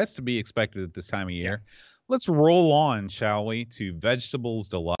 but that's to be expected at this time of year. Yeah. Let's roll on, shall we, to Vegetables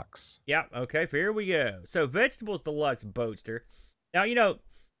Deluxe. Yeah, okay, here we go. So Vegetables Deluxe Boatster. Now, you know,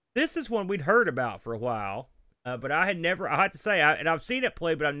 this is one we'd heard about for a while, but I have to say, and I've seen it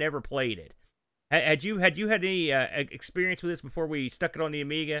played, but I've never played it. Had you had any experience with this before we stuck it on the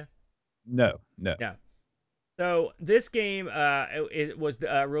Amiga? No. So this game it was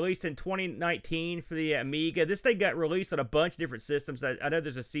released in 2019 for the Amiga. This thing got released on a bunch of different systems. I know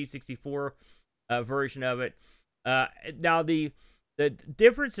there's a C64 version of it. Now the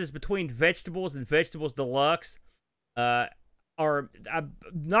differences between Vegetables and Vegetables Deluxe are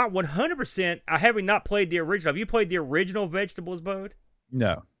not 100%. I haven't not played the original. Have you played the original Vegetables, Boat?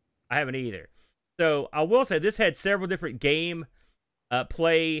 No, I haven't either. So I will say this had several different game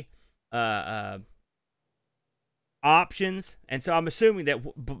play options, and so I'm assuming that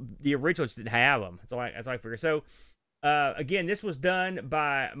the originals didn't have them. That's all I figure. So again, this was done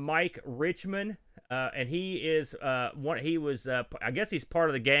by Mike Richmond, and he is I guess he's part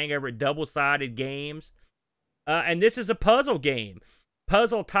of the gang over at Double Sided Games, and this is a puzzle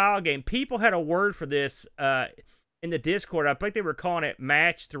tile game. People had a word for this in the Discord. I think they were calling it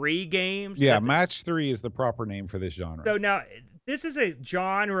Match 3 games. Yeah, Match 3 is the proper name for this genre. So now, this is a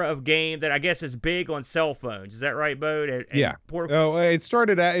genre of game that I guess is big on cell phones. Is that right, Bo? Yeah. It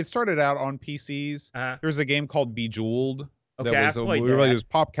started out on PCs. There's a game called Bejeweled. Okay, that was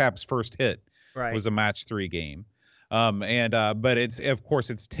PopCap's first hit. Right. Was a Match 3 game. But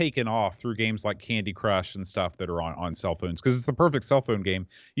it's taken off through games like Candy Crush and stuff that are on cell phones, because it's the perfect cell phone game.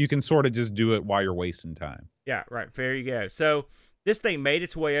 You can sort of just do it while you're wasting time. Yeah, right. There you go. So this thing made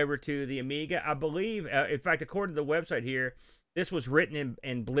its way over to the Amiga. I believe, in fact, according to the website here, this was written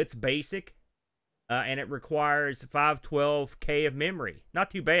in Blitz Basic, and it requires 512K of memory.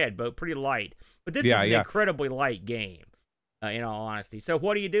 Not too bad, but pretty light. But this is an incredibly light game. In all honesty. So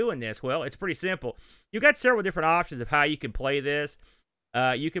what do you do in this? Well, it's pretty simple. You've got several different options of how you can play this.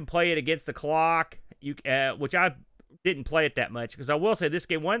 You can play it against the clock, which I didn't play it that much, because I will say this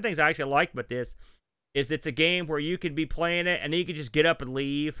game, one of the things I actually like about this is it's a game where you can be playing it and then you can just get up and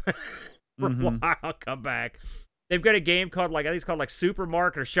leave for a while, come back. they've got a game called like I think it's called like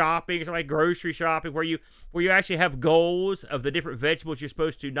supermarket or shopping or something like grocery shopping where you actually have goals of the different vegetables you're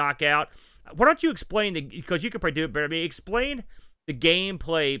supposed to knock out. Why don't you explain because you could probably do it better. I mean, explain the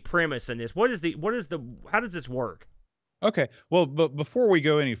gameplay premise in this. How does this work? Okay. Well, but before we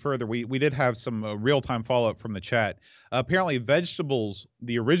go any further, we did have some real-time follow-up from the chat. Apparently, Vegetables,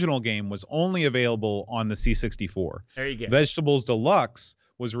 the original game, was only available on the C64. There you go. Vegetables Deluxe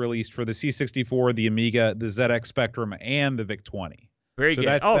was released for the C64, the Amiga, the ZX Spectrum, and the VIC-20. Very good.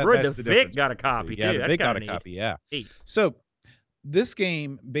 That's the VIC got a copy, too. Yeah, the VIC got a neat. copy, yeah. Neat. So this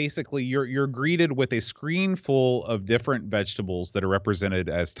game, basically, you're greeted with a screen full of different vegetables that are represented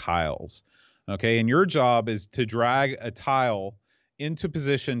as tiles. Okay, and your job is to drag a tile into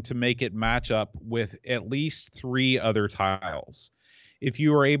position to make it match up with at least 3 other tiles. If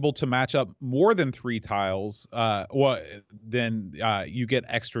you are able to match up more than 3 tiles, then you get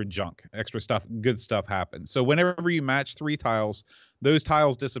extra junk, extra stuff, good stuff happens. So whenever you match 3 tiles, those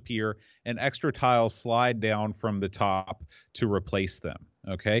tiles disappear and extra tiles slide down from the top to replace them.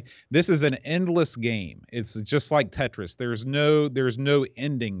 Okay, this is an endless game. It's just like Tetris. There's no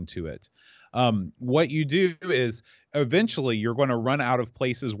ending to it. What you do is eventually you're going to run out of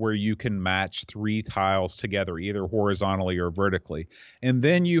places where you can match 3 tiles together, either horizontally or vertically. And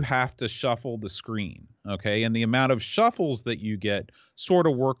then you have to shuffle the screen. Okay. And the amount of shuffles that you get sort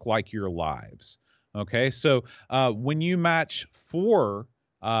of work like your lives. Okay. So, when you match 4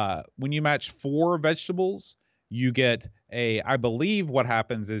 vegetables, you get I believe what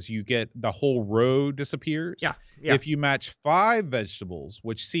happens is you get the whole row disappears. Yeah. If you match 5 vegetables,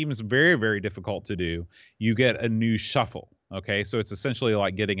 which seems very, very difficult to do, you get a new shuffle. Okay. So it's essentially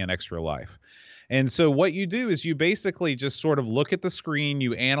like getting an extra life. And so what you do is you basically just sort of look at the screen,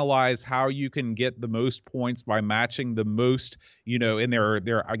 you analyze how you can get the most points by matching the most, and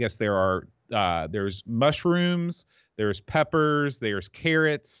there's mushrooms, there's peppers, there's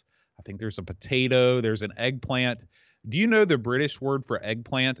carrots. I think there's a potato, there's an eggplant. Do you know the British word for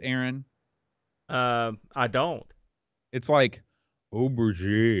eggplant, Aaron? I don't. It's like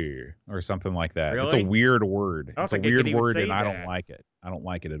aubergine or something like that. Really? It's a weird word. It's a weird word, and I don't that. like it. I don't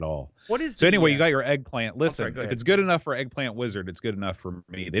like it at all. What is So anyway, you got your eggplant. Listen, sorry, go if ahead. it's good enough for Eggplant Wizard, it's good enough for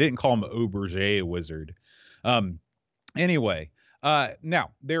me. They didn't call him aubergine Wizard. Anyway,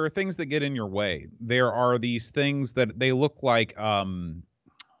 now there are things that get in your way. There are these things that they look like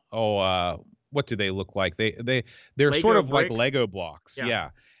what do they look like? They're Lego sort of bricks? like Lego blocks. Yeah. Yeah.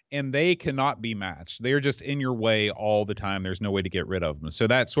 And they cannot be matched. They're just in your way all the time. There's no way to get rid of them. So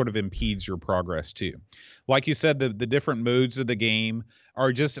that sort of impedes your progress too. Like you said, the different modes of the game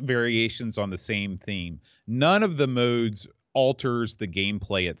are just variations on the same theme. None of the modes alters the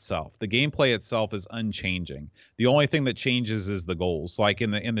gameplay itself. The gameplay itself is unchanging. The only thing that changes is the goals. Like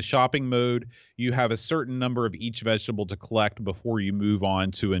in the shopping mode, you have a certain number of each vegetable to collect before you move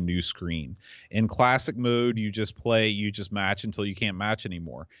on to a new screen. In classic mode, you just match until you can't match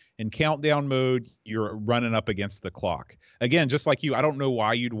anymore. In countdown mode, you're running up against the clock. Again, just like you, I don't know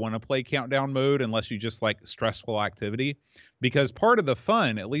why you'd want to play countdown mode unless you just like stressful activity, because part of the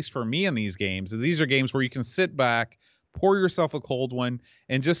fun, at least for me in these games, is these are games where you can sit back, pour yourself a cold one,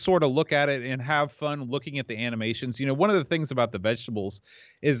 and just sort of look at it and have fun looking at the animations. One of the things about the vegetables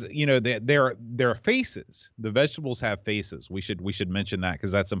is, their faces. The vegetables have faces. We should mention that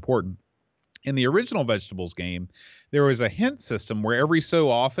because that's important. In the original Vegetables game, there was a hint system where every so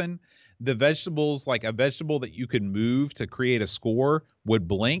often the vegetables, like a vegetable that you could move to create a score, would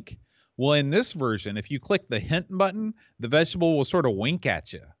blink. Well, in this version, if you click the hint button, the vegetable will sort of wink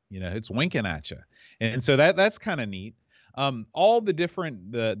at you. It's winking at you. And so that's kind of neat. All the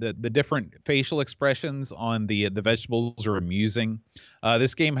different the different facial expressions on the vegetables are amusing.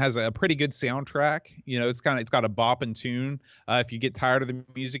 This game has a pretty good soundtrack. It's got a bop and tune. If you get tired of the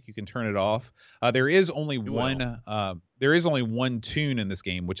music, you can turn it off. There is only one tune in this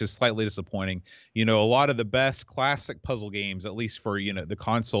game, which is slightly disappointing. A lot of the best classic puzzle games, at least for the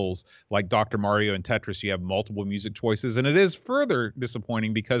consoles like Dr. Mario and Tetris, you have multiple music choices, and it is further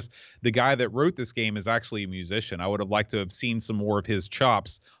disappointing because the guy that wrote this game is actually a musician. I would have liked to have seen some more of his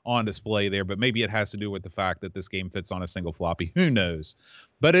chops on display there, but maybe it has to do with the fact that this game fits on a single floppy. Who knows?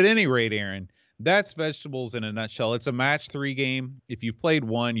 But at any rate, Aaron, that's Vegetables in a nutshell. It's a match 3 game. If you've played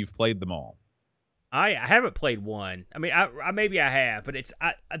one, you've played them all. I haven't played one. I mean, I maybe I have, but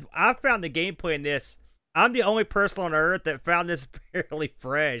I found the gameplay in this. I'm the only person on earth that found this fairly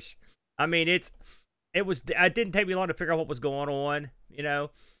fresh. I mean, it didn't take me long to figure out what was going on.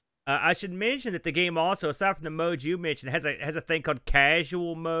 I should mention that the game also, aside from the modes you mentioned, has a thing called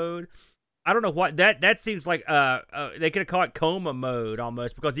casual mode, I don't know what that seems like. They could call it coma mode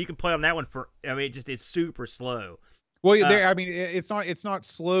almost because you can play on that one for. I mean, it's super slow. Well, I mean, it's not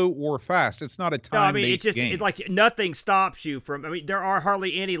slow or fast. It's not a No, I mean time-based game. it's like nothing stops you from. I mean, there are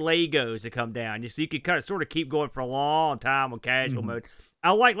hardly any Legos that come down. So you can kind of sort of keep going for a long time on casual mode.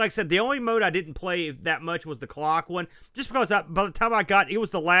 I like I said, the only mode I didn't play that much was the clock one, just because by the time I got it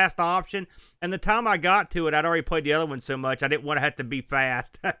was the last option, and the time I got to it, I'd already played the other one so much I didn't want to have to be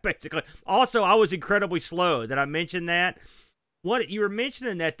fast. Basically, also I was incredibly slow. Did I mention that? What you were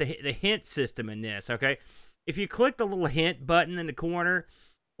mentioning that the hint system in this, okay? If you click the little hint button in the corner,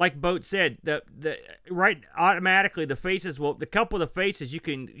 like Boat said, the right automatically the faces will the couple of the faces you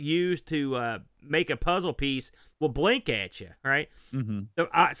can use to make a puzzle piece will blink at you, right? So,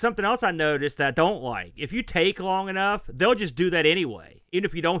 something else I noticed that I don't like: if you take long enough, they'll just do that anyway, even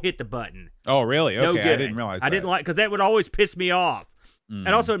if you don't hit the button. Oh, really? Okay, No good. I didn't realize. I didn't like because that would always piss me off, and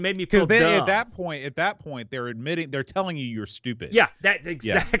also it made me feel because dumb. at that point, they're telling you you're stupid. Yeah, that's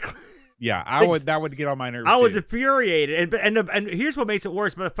exactly. Yeah, that would get on my nerves. I was infuriated, and here's what makes it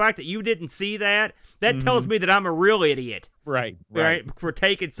worse: by the fact that you didn't see that tells me that I'm a real idiot. Right. For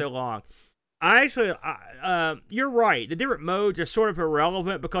taking so long. I actually, you're right. The different modes are sort of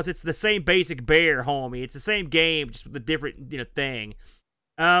irrelevant because it's the same basic bear, homie. It's the same game, just with a different thing.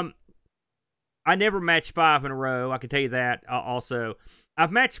 I never matched 5 in a row. I can tell you that. Also,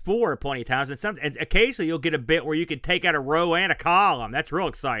 I've matched 4 plenty of times, and occasionally you'll get a bit where you can take out a row and a column. That's real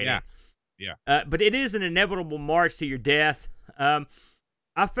exciting. Yeah. But it is an inevitable march to your death. I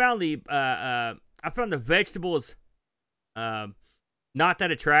found the vegetables not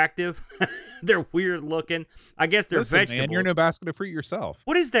that attractive. They're weird looking. I guess they're vegetables. Man, you're no basket of fruit yourself.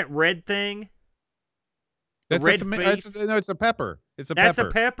 What is that red thing? That's red face? It's a pepper. That's a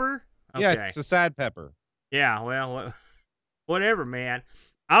pepper? Okay. Yeah, it's a sad pepper. Yeah, well, whatever, man.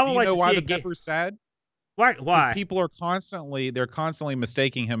 I would Do you like know to why see the pepper's sad? Why? People are constantly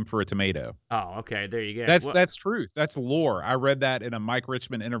mistaking him for a tomato. Oh, okay. There you go. That's truth. That's lore. I read that in a Mike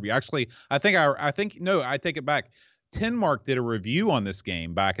Richmond interview. Actually, I take it back. Mark did a review on this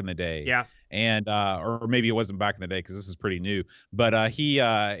game back in the day. Yeah. And or maybe it wasn't back in the day because this is pretty new. But he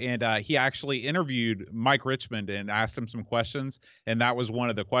actually interviewed Mike Richmond and asked him some questions, and that was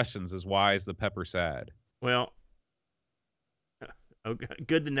one of the questions: is why is the pepper sad? Well, okay,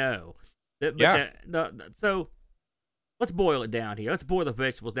 good to know. So let's boil it down here. Let's boil the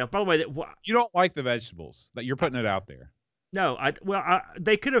vegetables down. By the way, you don't like the vegetables. That you're putting it out there. No,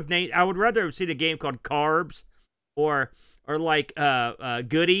 they could have named. I would rather have seen a game called Carbs, or like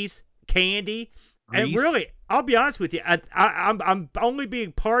Goodies, Candy. Grease. And really, I'll be honest with you. I'm only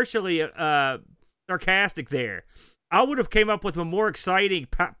being partially sarcastic there. I would have came up with a more exciting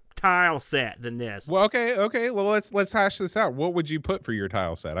tile set than this. Well, okay. Well, let's hash this out. What would you put for your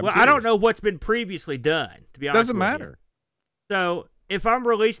tile set? Well, I don't know what's been previously done. To be honest, doesn't matter. So if I'm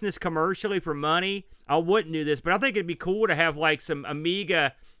releasing this commercially for money, I wouldn't do this. But I think it'd be cool to have like some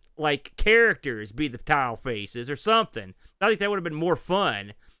Amiga like characters be the tile faces or something. I think that would have been more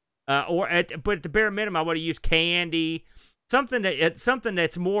fun. But at the bare minimum, I would have used candy. Something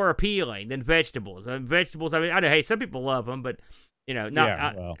that's more appealing than vegetables. Vegetables. I mean, hey, some people love them, but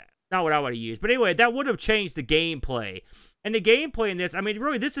not what I would have used. But anyway, that would have changed the gameplay. And the gameplay in this, I mean,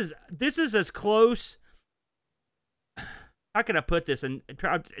 really, this is as close. How can I put this? And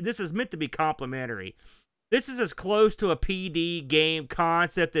this is meant to be complimentary. This is as close to a PD game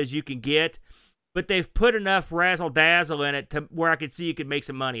concept as you can get, but they've put enough razzle dazzle in it to where I could see you could make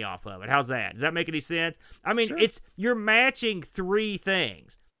some money off of it. How's that? Does that make any sense? I mean, sure. You're matching 3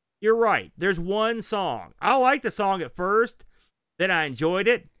 things. You're right. There's one song. I liked the song at first, then I enjoyed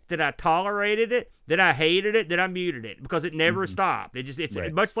it, then I tolerated it, then I hated it, then I muted it because it never stopped. It's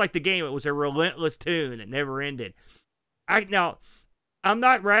right. Much like the game. It was a relentless tune that never ended. Now, I'm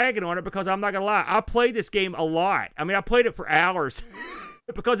not ragging on it because I'm not going to lie. I played this game a lot. I mean, I played it for hours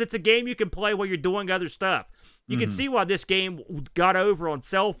because it's a game you can play while you're doing other stuff. You can see why this game got over on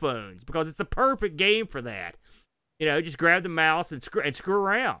cell phones because it's the perfect game for that. Just grab the mouse and screw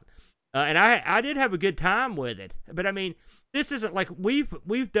around. And I did have a good time with it. But, I mean, this isn't like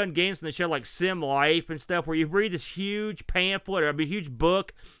we've done games on the show like Sim Life and stuff where you read this huge pamphlet or huge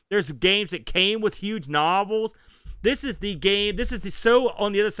book. There's games that came with huge novels. This is the game. This is so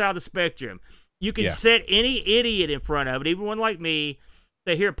on the other side of the spectrum. You can set any idiot in front of it, even one like me,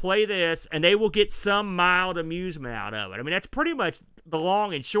 say, here, play this, and they will get some mild amusement out of it. I mean, that's pretty much the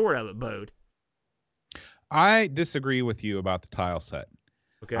long and short of it, Bode. I disagree with you about the tile set.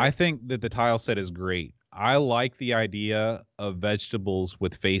 Okay. I think that the tile set is great. I like the idea of vegetables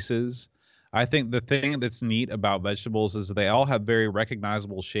with faces. I think the thing that's neat about vegetables is they all have very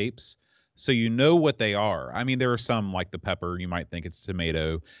recognizable shapes. so you know what they are. I mean, there are some like the pepper, you might think it's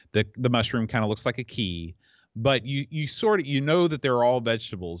tomato. The mushroom kind of looks like a key, but you sort of know that they're all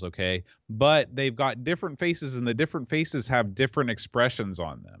vegetables, okay? But they've got different faces, and the different faces have different expressions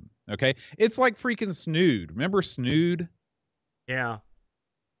on them. Okay, it's like freaking Snood. Remember Snood? Yeah.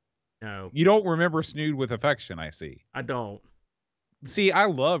 No, You don't remember Snood with affection, I see. I don't. See, I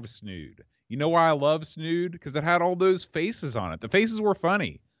loved Snood. You know why I love Snood? Because it had all those faces on it. The faces were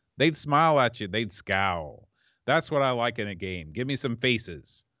funny. They'd smile at you. They'd scowl. That's what I like in a game. Give me some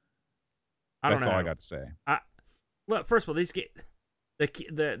faces. I don't know. That's all I got to say. Look, first of all, these get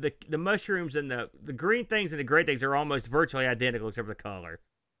the mushrooms and the green things and the gray things are almost virtually identical except for the color.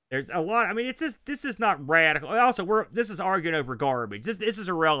 There's a lot. I mean, it's just this is not radical. Also, this is arguing over garbage. This is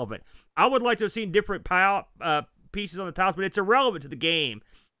irrelevant. I would like to have seen different pieces on the tiles, but it's irrelevant to the game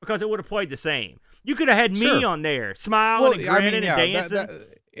because it would have played the same. You could have had me on there, smiling and grinning and dancing.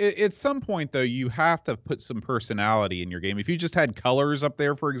 At some point, though, you have to put some personality in your game. If you just had colors up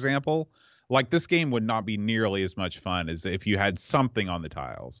there, for example, like this game would not be nearly as much fun as if you had something on the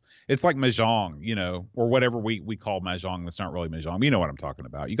tiles. It's like Mahjong, you know, or whatever we call Mahjong. That's not really Mahjong. You know what I'm talking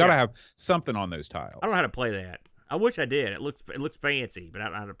about. You got to have something on those tiles. I don't know how to play that. I wish I did. It looks fancy, but I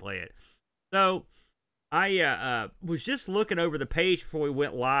don't know how to play it. So I was just looking over the page before we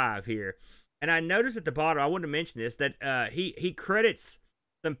went live here, and I noticed at the bottom, I wanted to mention this, that he credits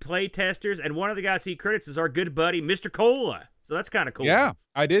some play testers, and one of the guys he credits is our good buddy, Mr. Cola. So that's kind of cool. Yeah,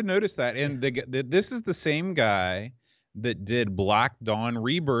 I did notice that. And this is the same guy that did Black Dawn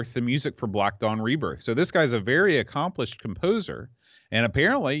Rebirth, the music for Black Dawn Rebirth. So this guy's a very accomplished composer. And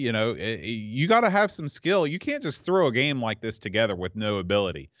apparently, you know, you got to have some skill. You can't just throw a game like this together with no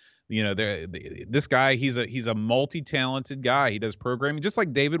ability. You know, this guy, he's a multi-talented guy. He does programming just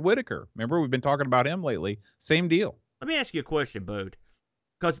like David Whitaker. Remember, we've been talking about him lately. Same deal. Let me ask you a question, Boat,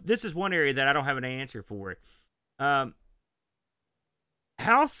 because this is one area that I don't have an answer for.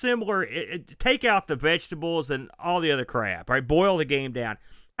 How similar, take out the vegetables and all the other crap, right? Boil the game down.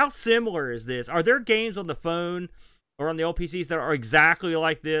 How similar is this? Are there games on the phone or on the old PCs that are exactly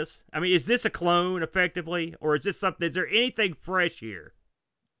like this? I mean, is this a clone effectively, or is this something? Is there anything fresh here?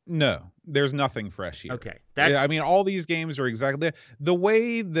 No, there's nothing fresh here. Okay. I mean, all these games are exactly the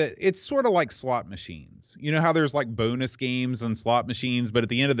way that it's sort of like slot machines. You know how there's like bonus games and slot machines, but at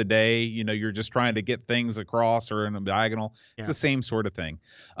the end of the day, you know, you're just trying to get things across or in a diagonal. It's the same sort of thing.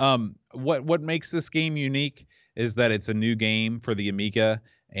 What makes this game unique is that it's a new game for the Amiga,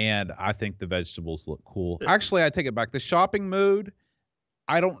 and I think the vegetables look cool. Actually, I take it back. The shopping mode,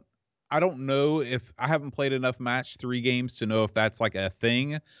 I don't know if I haven't played enough match 3 games to know if that's like a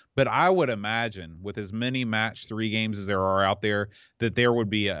thing, but I would imagine with as many match 3 games as there are out there, that there would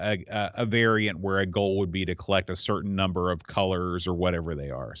be a variant where a goal would be to collect a certain number of colors or whatever they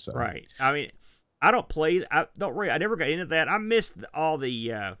are. So right. I mean, I never got into that. I missed all the,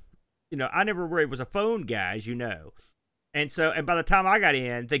 you know, I never really was a phone guy, as you know. And by the time I got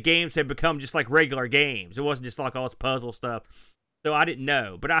in, the games had become just like regular games. It wasn't just like all this puzzle stuff. So I didn't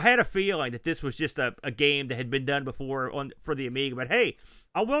know, but I had a feeling that this was just a game that had been done before for the Amiga. But hey,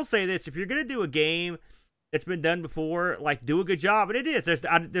 I will say this: if you're gonna do a game that's been done before, like, do a good job, and it is.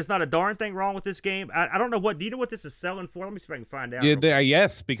 There's not a darn thing wrong with this game. I don't know what. Do you know what this is selling for? Let me see if I can find out. Yeah,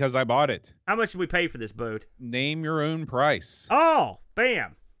 yes, because I bought it. How much did we pay for this, Boat? Name your own price. Oh,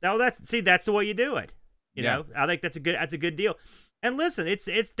 bam! Now that's the way you do it. You know, I think that's a good deal. And listen, it's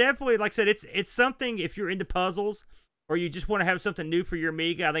definitely, like I said, it's something if you're into puzzles, or you just want to have something new for your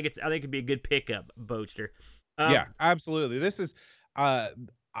Amiga. I think it'd be a good pickup, Boatster. Yeah, absolutely. This is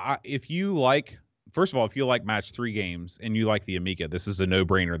if you like, first of all, if you like match 3 games and you like the Amiga, this is a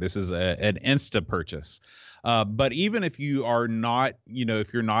no-brainer. This is an insta purchase. But even if you are not, you know,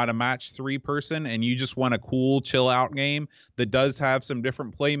 if you're not a match 3 person and you just want a cool chill out game that does have some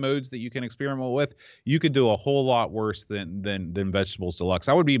different play modes that you can experiment with, you could do a whole lot worse than Vegetables Deluxe.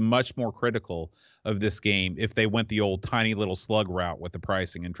 I would be much more critical of this game if they went the old tiny little slug route with the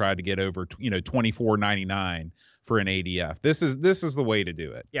pricing and tried to get over, you know, $24.99 for an ADF. This is the way to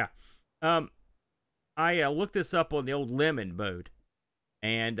do it. Yeah. I looked this up on the old Lemon, Boat.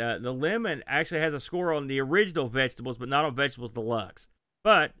 And the Lemon actually has a score on the original Vegetables, but not on Vegetables Deluxe.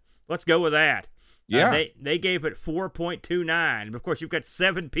 But let's go with that. Yeah. They gave it 4.29. Of course, you've got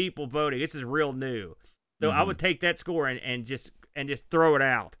 7 people voting. This is real new. So I would take that score and just throw it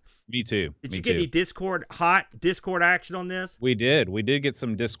out. Me too. Did you get any Discord action on this? We did. We did get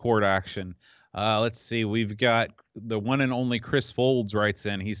some Discord action. Let's see. We've got the one and only Chris Folds writes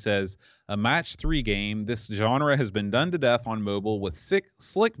in. He says, a match 3 game. This genre has been done to death on mobile with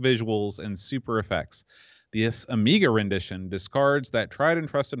slick visuals and super effects. This Amiga rendition discards that tried and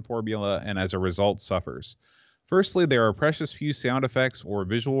trusted formula and as a result suffers. Firstly, there are precious few sound effects or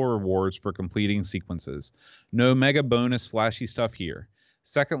visual rewards for completing sequences. No mega bonus flashy stuff here.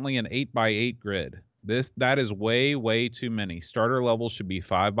 Secondly, an 8x8 grid. That is way too many. Starter levels should be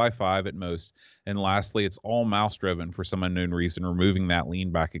 5x5 at most. And lastly, it's all mouse driven for some unknown reason, removing that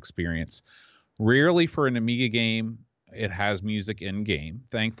lean back experience. Rarely for an Amiga game, it has music in game.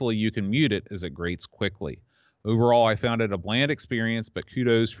 Thankfully, you can mute it as it grates quickly. Overall, I found it a bland experience, but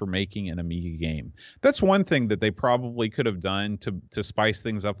kudos for making an Amiga game. That's one thing that they probably could have done to spice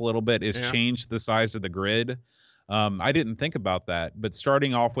things up a little bit is change the size of the grid. I didn't think about that, but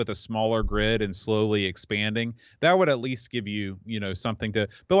starting off with a smaller grid and slowly expanding, that would at least give you, something to,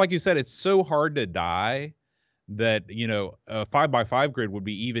 but like you said, it's so hard to die that, a 5x5 grid would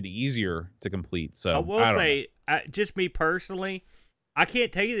be even easier to complete. So I will say, just me personally, I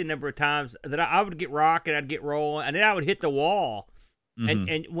can't tell you the number of times that I would get rocking, I'd get rolling, and then I would hit the wall.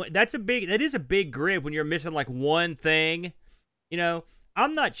 And that is a big grid when you're missing like one thing.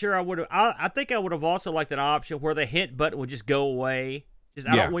 I'm not sure I would have. I think I would have also liked an option where the hint button would just go away.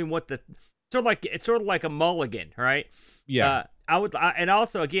 I don't mean what it's sort of like a mulligan, right? Yeah. And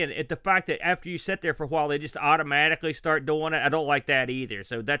also again, the fact that after you sit there for a while, they just automatically start doing it. I don't like that either.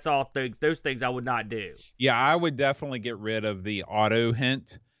 So that's all those things I would not do. Yeah, I would definitely get rid of the auto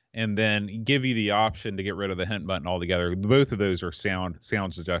hint and then give you the option to get rid of the hint button altogether. Both of those are sound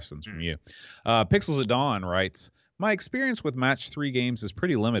suggestions from you. Pixels at Dawn writes, my experience with Match 3 games is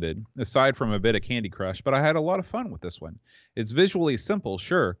pretty limited, aside from a bit of Candy Crush, but I had a lot of fun with this one. It's visually simple,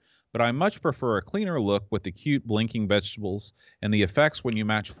 sure, but I much prefer a cleaner look with the cute blinking vegetables, and the effects when you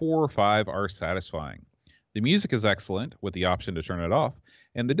match 4 or 5 are satisfying. The music is excellent, with the option to turn it off,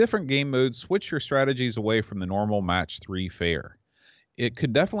 and the different game modes switch your strategies away from the normal Match 3 fare. It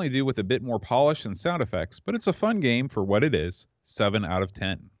could definitely do with a bit more polish and sound effects, but it's a fun game for what it is, 7 out of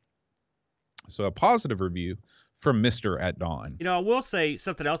 10. So a positive review from Mr. at Dawn. I will say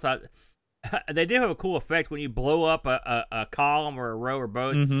something else. They do have a cool effect when you blow up a column or a row or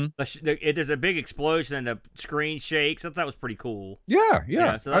both. There's a big explosion and the screen shakes. I thought that was pretty cool.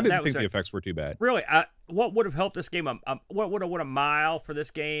 Yeah. So I didn't think the effects were too bad. Really, what would have helped this game? What would have won a mile for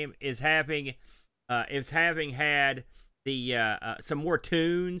this game is having had the some more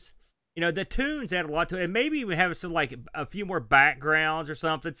tunes. The tunes add a lot to it, and maybe even have some like a few more backgrounds or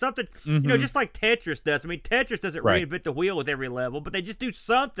something, just like Tetris does. I mean, Tetris doesn't reinvent the wheel with every level, but they just do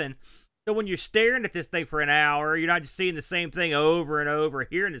something. So when you're staring at this thing for an hour, you're not just seeing the same thing over and over,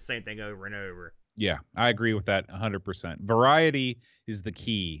 hearing the same thing over and over. Yeah, I agree with that 100%. Variety is the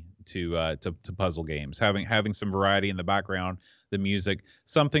key to puzzle games. Having some variety in the background, the music,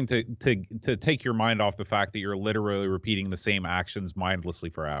 something to take your mind off the fact that you're literally repeating the same actions mindlessly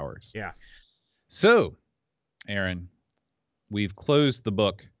for hours. Yeah. So, Aaron, we've closed the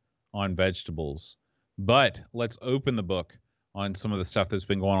book on vegetables, but let's open the book on some of the stuff that's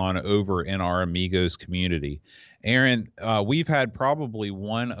been going on over in our Amigos community. Aaron, we've had probably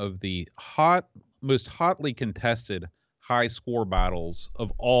one of the most hotly contested high score battles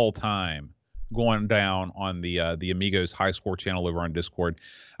of all time going down on the Amigos high score channel over on Discord.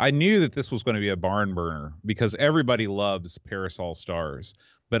 I knew that this was going to be a barn burner because everybody loves Parasol Stars,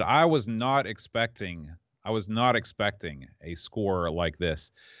 but I was not expecting a score like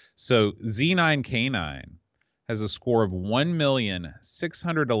this. So Z9K9 has a score of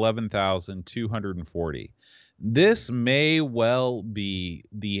 1,611,240. This may well be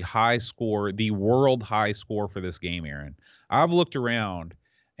the high score, the world high score for this game, Aaron. I've looked around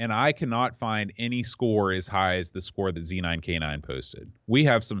and I cannot find any score as high as the score that Z9K9 posted. We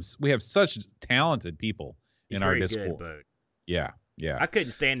have such talented people in our Discord. Good, yeah. I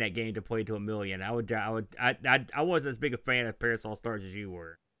couldn't stand that game to play to 1,000,000. I wasn't as big a fan of Parasol Stars as you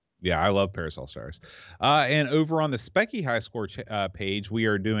were. Yeah, I love Parasol Stars. And over on the Specky High Score page, we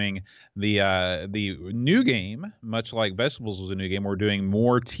are doing the new game, much like Vegetables was a new game. We're doing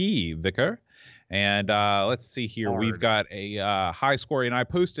more tea, Vicar. And let's see here. We've got a high score, and I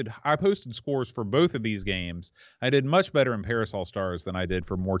posted scores for both of these games. I did much better in Parasol Stars than I did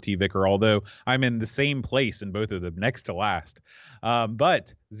for Morty Vicar, although I'm in the same place in both of them, next to last.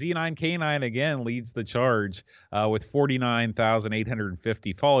 But Z9K9 again leads the charge with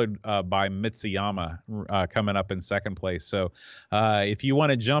 49,850, followed by Mitsuyama coming up in second place. So if you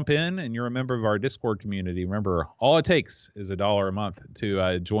want to jump in and you're a member of our Discord community, remember all it takes is $1 a month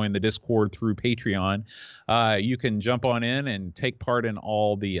to join the Discord through Patreon. You can jump on in and take part in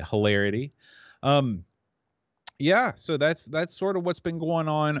all the hilarity. Yeah, so that's sort of what's been going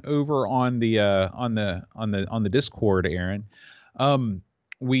on over on the Discord, Aaron.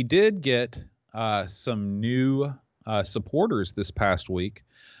 We did get some new supporters this past week.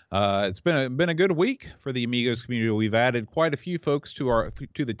 It's been a good week for the Amigos community. We've added quite a few folks to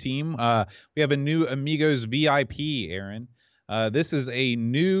the team. We have a new Amigos VIP, Aaron. This is a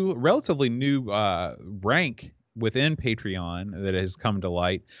relatively new rank within Patreon that has come to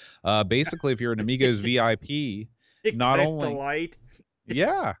light. Basically, if you're an Amigos VIP, not only light.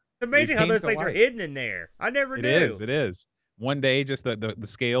 Yeah. It's amazing how those things are hidden in there. I never knew. It is. One day, just the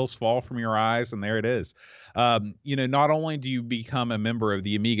scales fall from your eyes, and there it is. Not only do you become a member of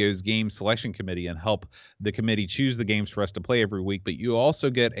the Amigos Game Selection Committee and help the committee choose the games for us to play every week, but you also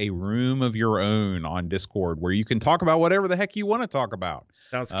get a room of your own on Discord where you can talk about whatever the heck you want to talk about.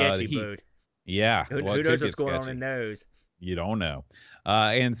 Sounds sketchy, Boot. Yeah. Who knows what's going on in those? You don't know.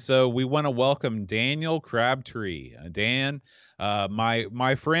 And so we want to welcome Daniel Crabtree. Dan,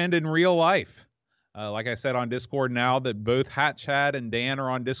 my friend in real life. Like I said on Discord, now that both Hat Chad and Dan are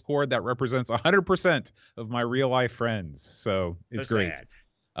on Discord, that represents 100% of my real life friends. So it's great.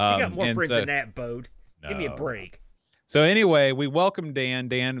 You got more friends than that, Boat. Give me a break. So anyway, we welcome Dan.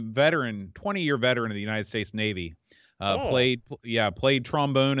 Dan, veteran, 20-year veteran of the United States Navy. Played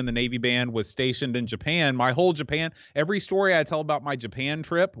trombone in the Navy band, was stationed in Japan. My whole Japan, every story I tell about my Japan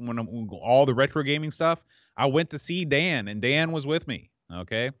trip, when all the retro gaming stuff, I went to see Dan, and Dan was with me.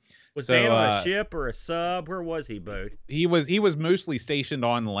 Okay. Was Dan on a ship or a sub? Where was he, Boat? He was mostly stationed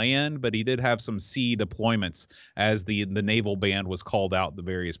on land, but he did have some sea deployments as the naval band was called out to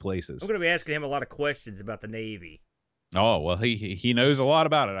various places. I'm going to be asking him a lot of questions about the Navy. Oh, well, he knows a lot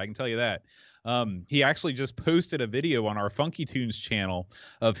about it. I can tell you that. He actually just posted a video on our Funky Tunes channel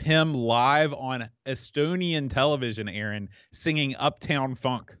of him live on Estonian television, Aaron, singing Uptown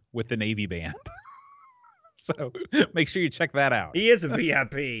Funk with the Navy band. So make sure you check that out. He is a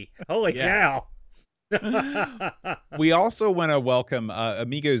VIP. Holy cow. We also want to welcome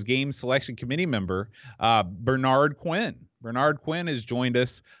Amigos Game Selection Committee member Bernard Quinn. Bernard Quinn has joined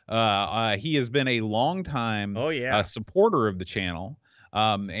us. He has been a longtime supporter of the channel.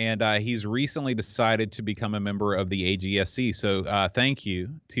 And he's recently decided to become a member of the AGSC. So thank you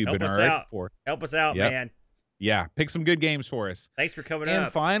to Bernard for help us out, man. Yeah, pick some good games for us. Thanks for coming up.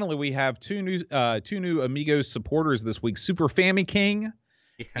 And finally, we have two new Amigos supporters this week: Super Fammy King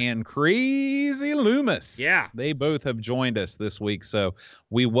and Crazy Loomis. Yeah, they both have joined us this week, so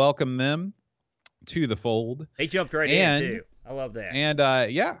we welcome them to the fold. They jumped right in too. I love that. And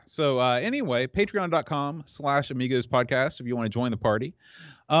so anyway, patreon.com/Amigos podcast if you want to join the party.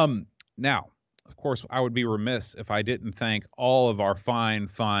 Now, of course, I would be remiss if I didn't thank all of our fine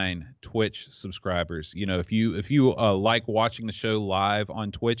Twitch subscribers. You know, if you like watching the show live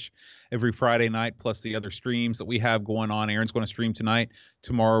on Twitch every Friday night, plus the other streams that we have going on. Aaron's going to stream tonight.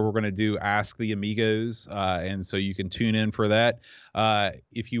 Tomorrow we're going to do Ask the Amigos, and so you can tune in for that.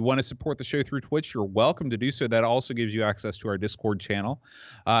 If you want to support the show through Twitch, you're welcome to do so. That also gives you access to our Discord channel.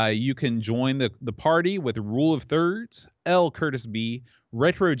 You can join the party with Rule of Thirds, L. Curtis B.,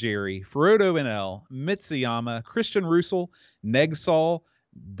 Retro Jerry, Frodo NL, Mitsuyama, Christian Russell, Negsol,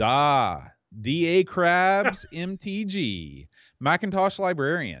 D.A. Krabs, MTG, Macintosh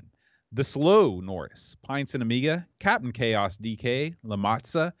Librarian, The Slow Norris, Pints and Amiga, Captain Chaos DK,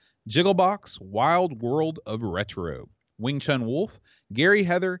 Lamatza, Jigglebox, Wild World of Retro, Wing Chun Wolf, Gary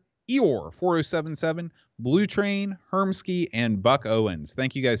Heather, Eeyore 4077, Blue Train, Hermsky, and Buck Owens.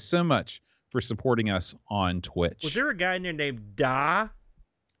 Thank you guys so much for supporting us on Twitch. Was there a guy in there named Da?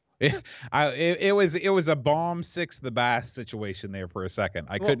 It was a bomb six the bass situation there for a second.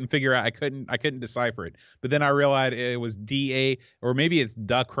 I couldn't figure out. I couldn't decipher it. But then I realized it was DA, or maybe it's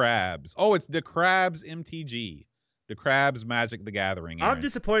Da Krabs. Oh, it's Da Krabs MTG. Da Krabs Magic the Gathering. Aaron. I'm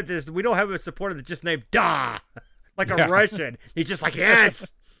disappointed that we don't have a supporter that's just named Da, like a Russian. He's just like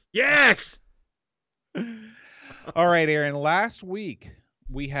yes. All right, Aaron. Last week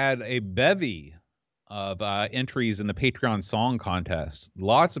we had a bevy of entries in the Patreon song contest.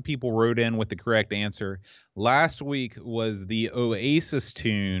 Lots of people wrote in with the correct answer. Last week was the Oasis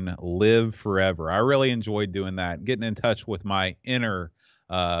tune, Live Forever. I really enjoyed doing that, getting in touch with my inner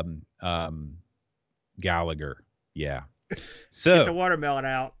Gallagher. Yeah. So get the watermelon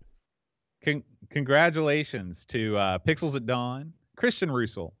out. Congratulations to Pixels at Dawn, Christian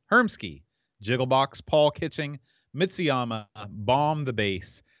Russell, Hermsky, Jigglebox, Paul Kitching, Mitsuyama, Bomb the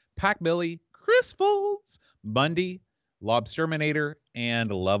Bass, Pack Billy, Chris Folds, Bundy, Lobsterminator,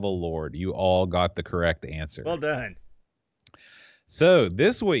 and Level Lord. You all got the correct answer. Well done. So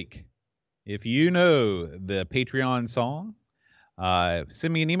this week, if you know the Patreon song,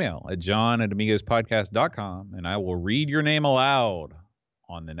 send me an email at john@amigospodcast.com, and I will read your name aloud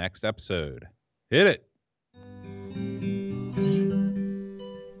on the next episode. Hit it.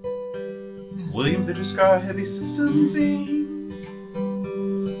 William Vitterscar, Heavy Systems Inc.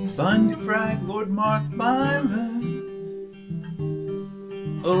 Bundy Frag, Lord Mark Byland,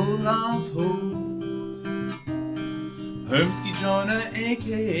 Olaf Hope, Hermsky Jonah,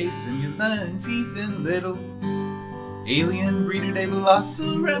 aka Simulant, Ethan Little, Alien Breeder Day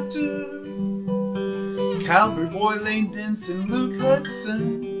Velociraptor, Calvert Boy, Lane Denson, Luke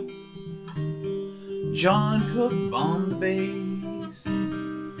Hudson, John Cook, Bomb the Bass,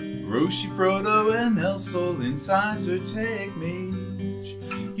 Roshi Frodo, and El Sol, Incisor, Tech Mage,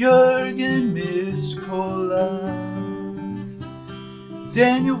 Jurgen, Mr. Cola,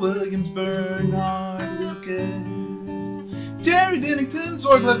 Daniel Williams, Bernard Lucas, Jerry Dennington,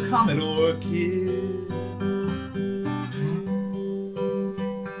 Zorglove, Commodore Kid,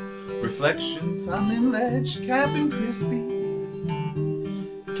 Reflections, I'm in Ledge, Captain Crispy,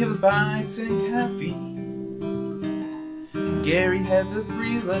 Kilobytes and Caffeine, Gary had the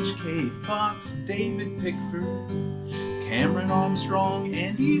free lunch, Kate Fox, David Pickford, Cameron Armstrong,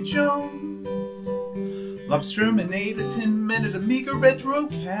 Andy Jones, Lobsterminate, a 10-minute Amiga Retro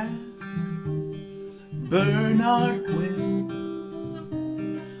Cast, Bernard Quinn,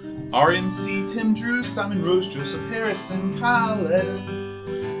 RMC, Tim Drew, Simon Rose, Joseph Harrison, Kyle Letter,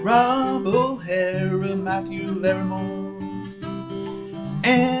 Rob O'Hara, Matthew Larimore,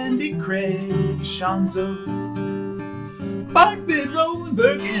 Andy Craig, Shanzo, Mark Bid,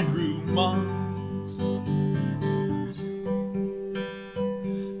 Rolenberg, Andrew Monks,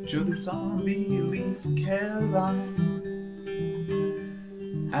 Joe the Zombie, Leaf Caroline,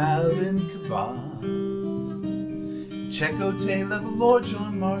 Alan Kabah, Checo Taylor, Lord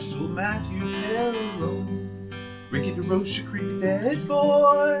John Marshall, Matthew Carroll, Ricky DeRocha, Creepy Dead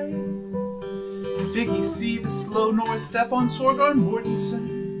Boy, Vicky C, The Slow Norris, Stefan Sorgar,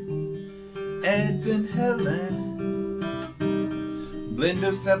 Mortensen, Edvin Helen,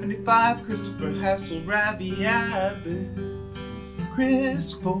 Blindo 75, Christopher Hassel, Ravi Abbott,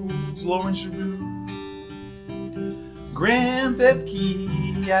 Chris Folds, Lauren Giroux, Graham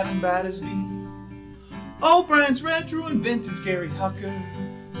Vebke, Adam Battersby, O'Brien's Retro and Vintage, Gary Hucker,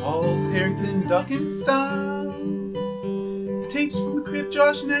 Paul Harrington, Duncan Styles, Tapes from the Crypt,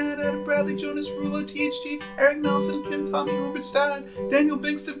 Josh Nat, Adam Bradley, Jonas Rulo, THG, Eric Nelson, Kim Tommy, Robert Stein, Daniel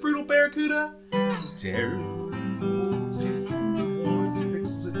Bingston, Brutal Barracuda, Terry Rules, Jason Awards,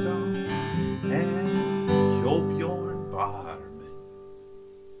 Pixels at Dawn, and Kjolbjorn Barman.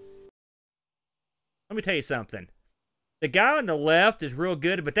 Let me tell you something. The guy on the left is real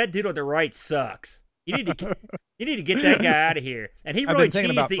good, but that dude on the right sucks. You need to get that guy out of here. And he really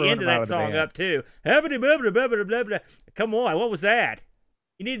cheesed the end of that song up too. Come on, what was that?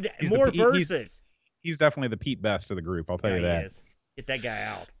 You need more verses. He's definitely the Pete Best of the group. I'll tell you that. He is. Get that guy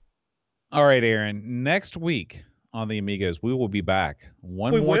out. All right, Aaron. Next week on the Amigos, we will be back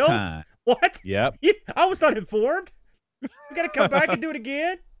one more time. What? Yep. I was not informed. We got to come back and do it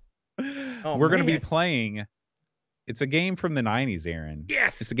again. We're going to be playing. It's a game from the 90s, Aaron.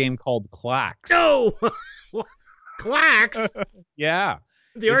 Yes. It's a game called Clax. No. Clax? Yeah.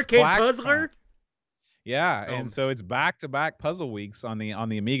 The arcade puzzler? Yeah, and so it's back-to-back puzzle weeks on the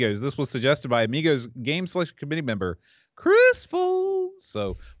Amigos. This was suggested by Amigos Game Selection Committee member Chris Folds.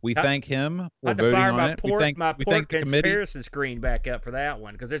 So we thank him for voting on it. We thank the committee. Comparison screen back up for that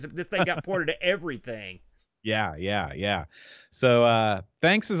one because this thing got ported to everything. Yeah. So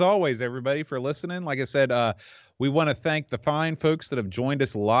thanks as always, everybody, for listening. Like I said, we want to thank the fine folks that have joined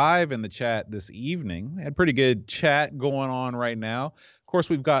us live in the chat this evening. We had pretty good chat going on right now. Of course,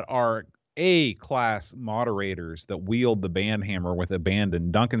 we've got our A-class moderators that wield the band hammer with abandon,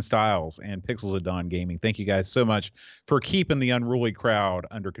 Duncan Styles and Pixels of Dawn Gaming. Thank you guys so much for keeping the unruly crowd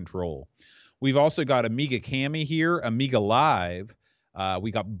under control. We've also got Amiga Cami here, Amiga Live. We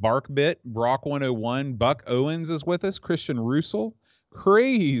got Barkbit, Brock 101, Buck Owens is with us, Christian Russell,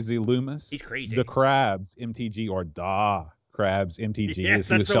 Crazy Loomis. He's crazy. The Krabs MTG, or Da Krabs MTG, yes,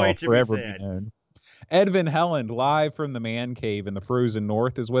 as he shall forever be known. Edvin Helland, live from the man cave in the frozen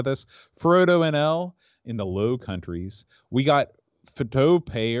north, is with us. Frodo NL in the Low Countries. We got Photo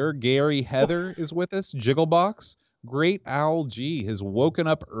Payer, Gary Heather is with us. Jigglebox, Great Owl G has woken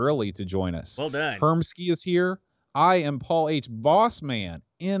up early to join us. Well done. Hermsky is here. I am Paul H. Bossman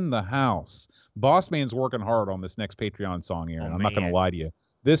in the house. Bossman's working hard on this next Patreon song, Aaron. I'm not going to lie to you.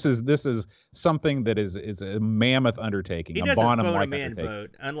 This is something that is a mammoth undertaking. He a doesn't Bonham-like phone him in, undertaking. vote,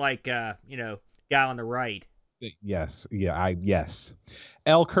 unlike guy on the right. Yes. Yes.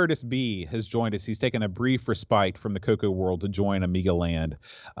 L. Curtis B. has joined us. He's taken a brief respite from the Cocoa World to join Amiga Land.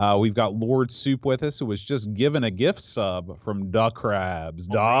 We've got Lord Soup with us, who was just given a gift sub from Da Krabs.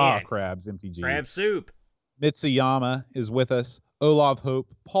 Krabs MTG. Crab Soup. Mitsuyama is with us. Olav Hope,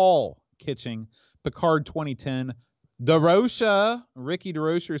 Paul, Kitching, Picard 2010, DeRocha, Ricky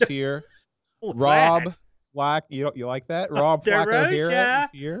DeRocha's here. What's Rob that? Flack, you like that? Rob Flacco Hera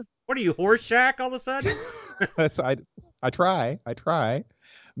is here. What are you, Horse Shack all of a sudden? That's I try.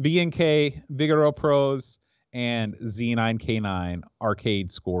 B&K, Vigoro Pros, and Z9K9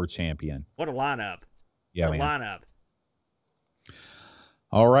 Arcade Score Champion. What a lineup. Yeah, what a man. lineup.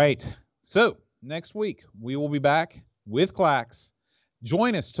 All right. So next week we will be back with Clax.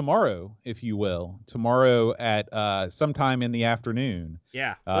 Join us tomorrow, if you will. Tomorrow at sometime in the afternoon.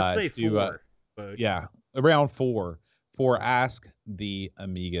 Yeah. Let's say 4. Yeah, around 4 for Ask the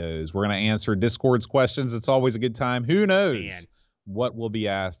Amigos. We're going to answer Discord's questions. It's always a good time. Who knows what will be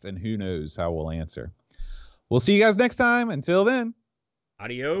asked and who knows how we'll answer. We'll see you guys next time. Until then.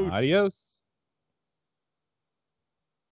 Adios. Adios.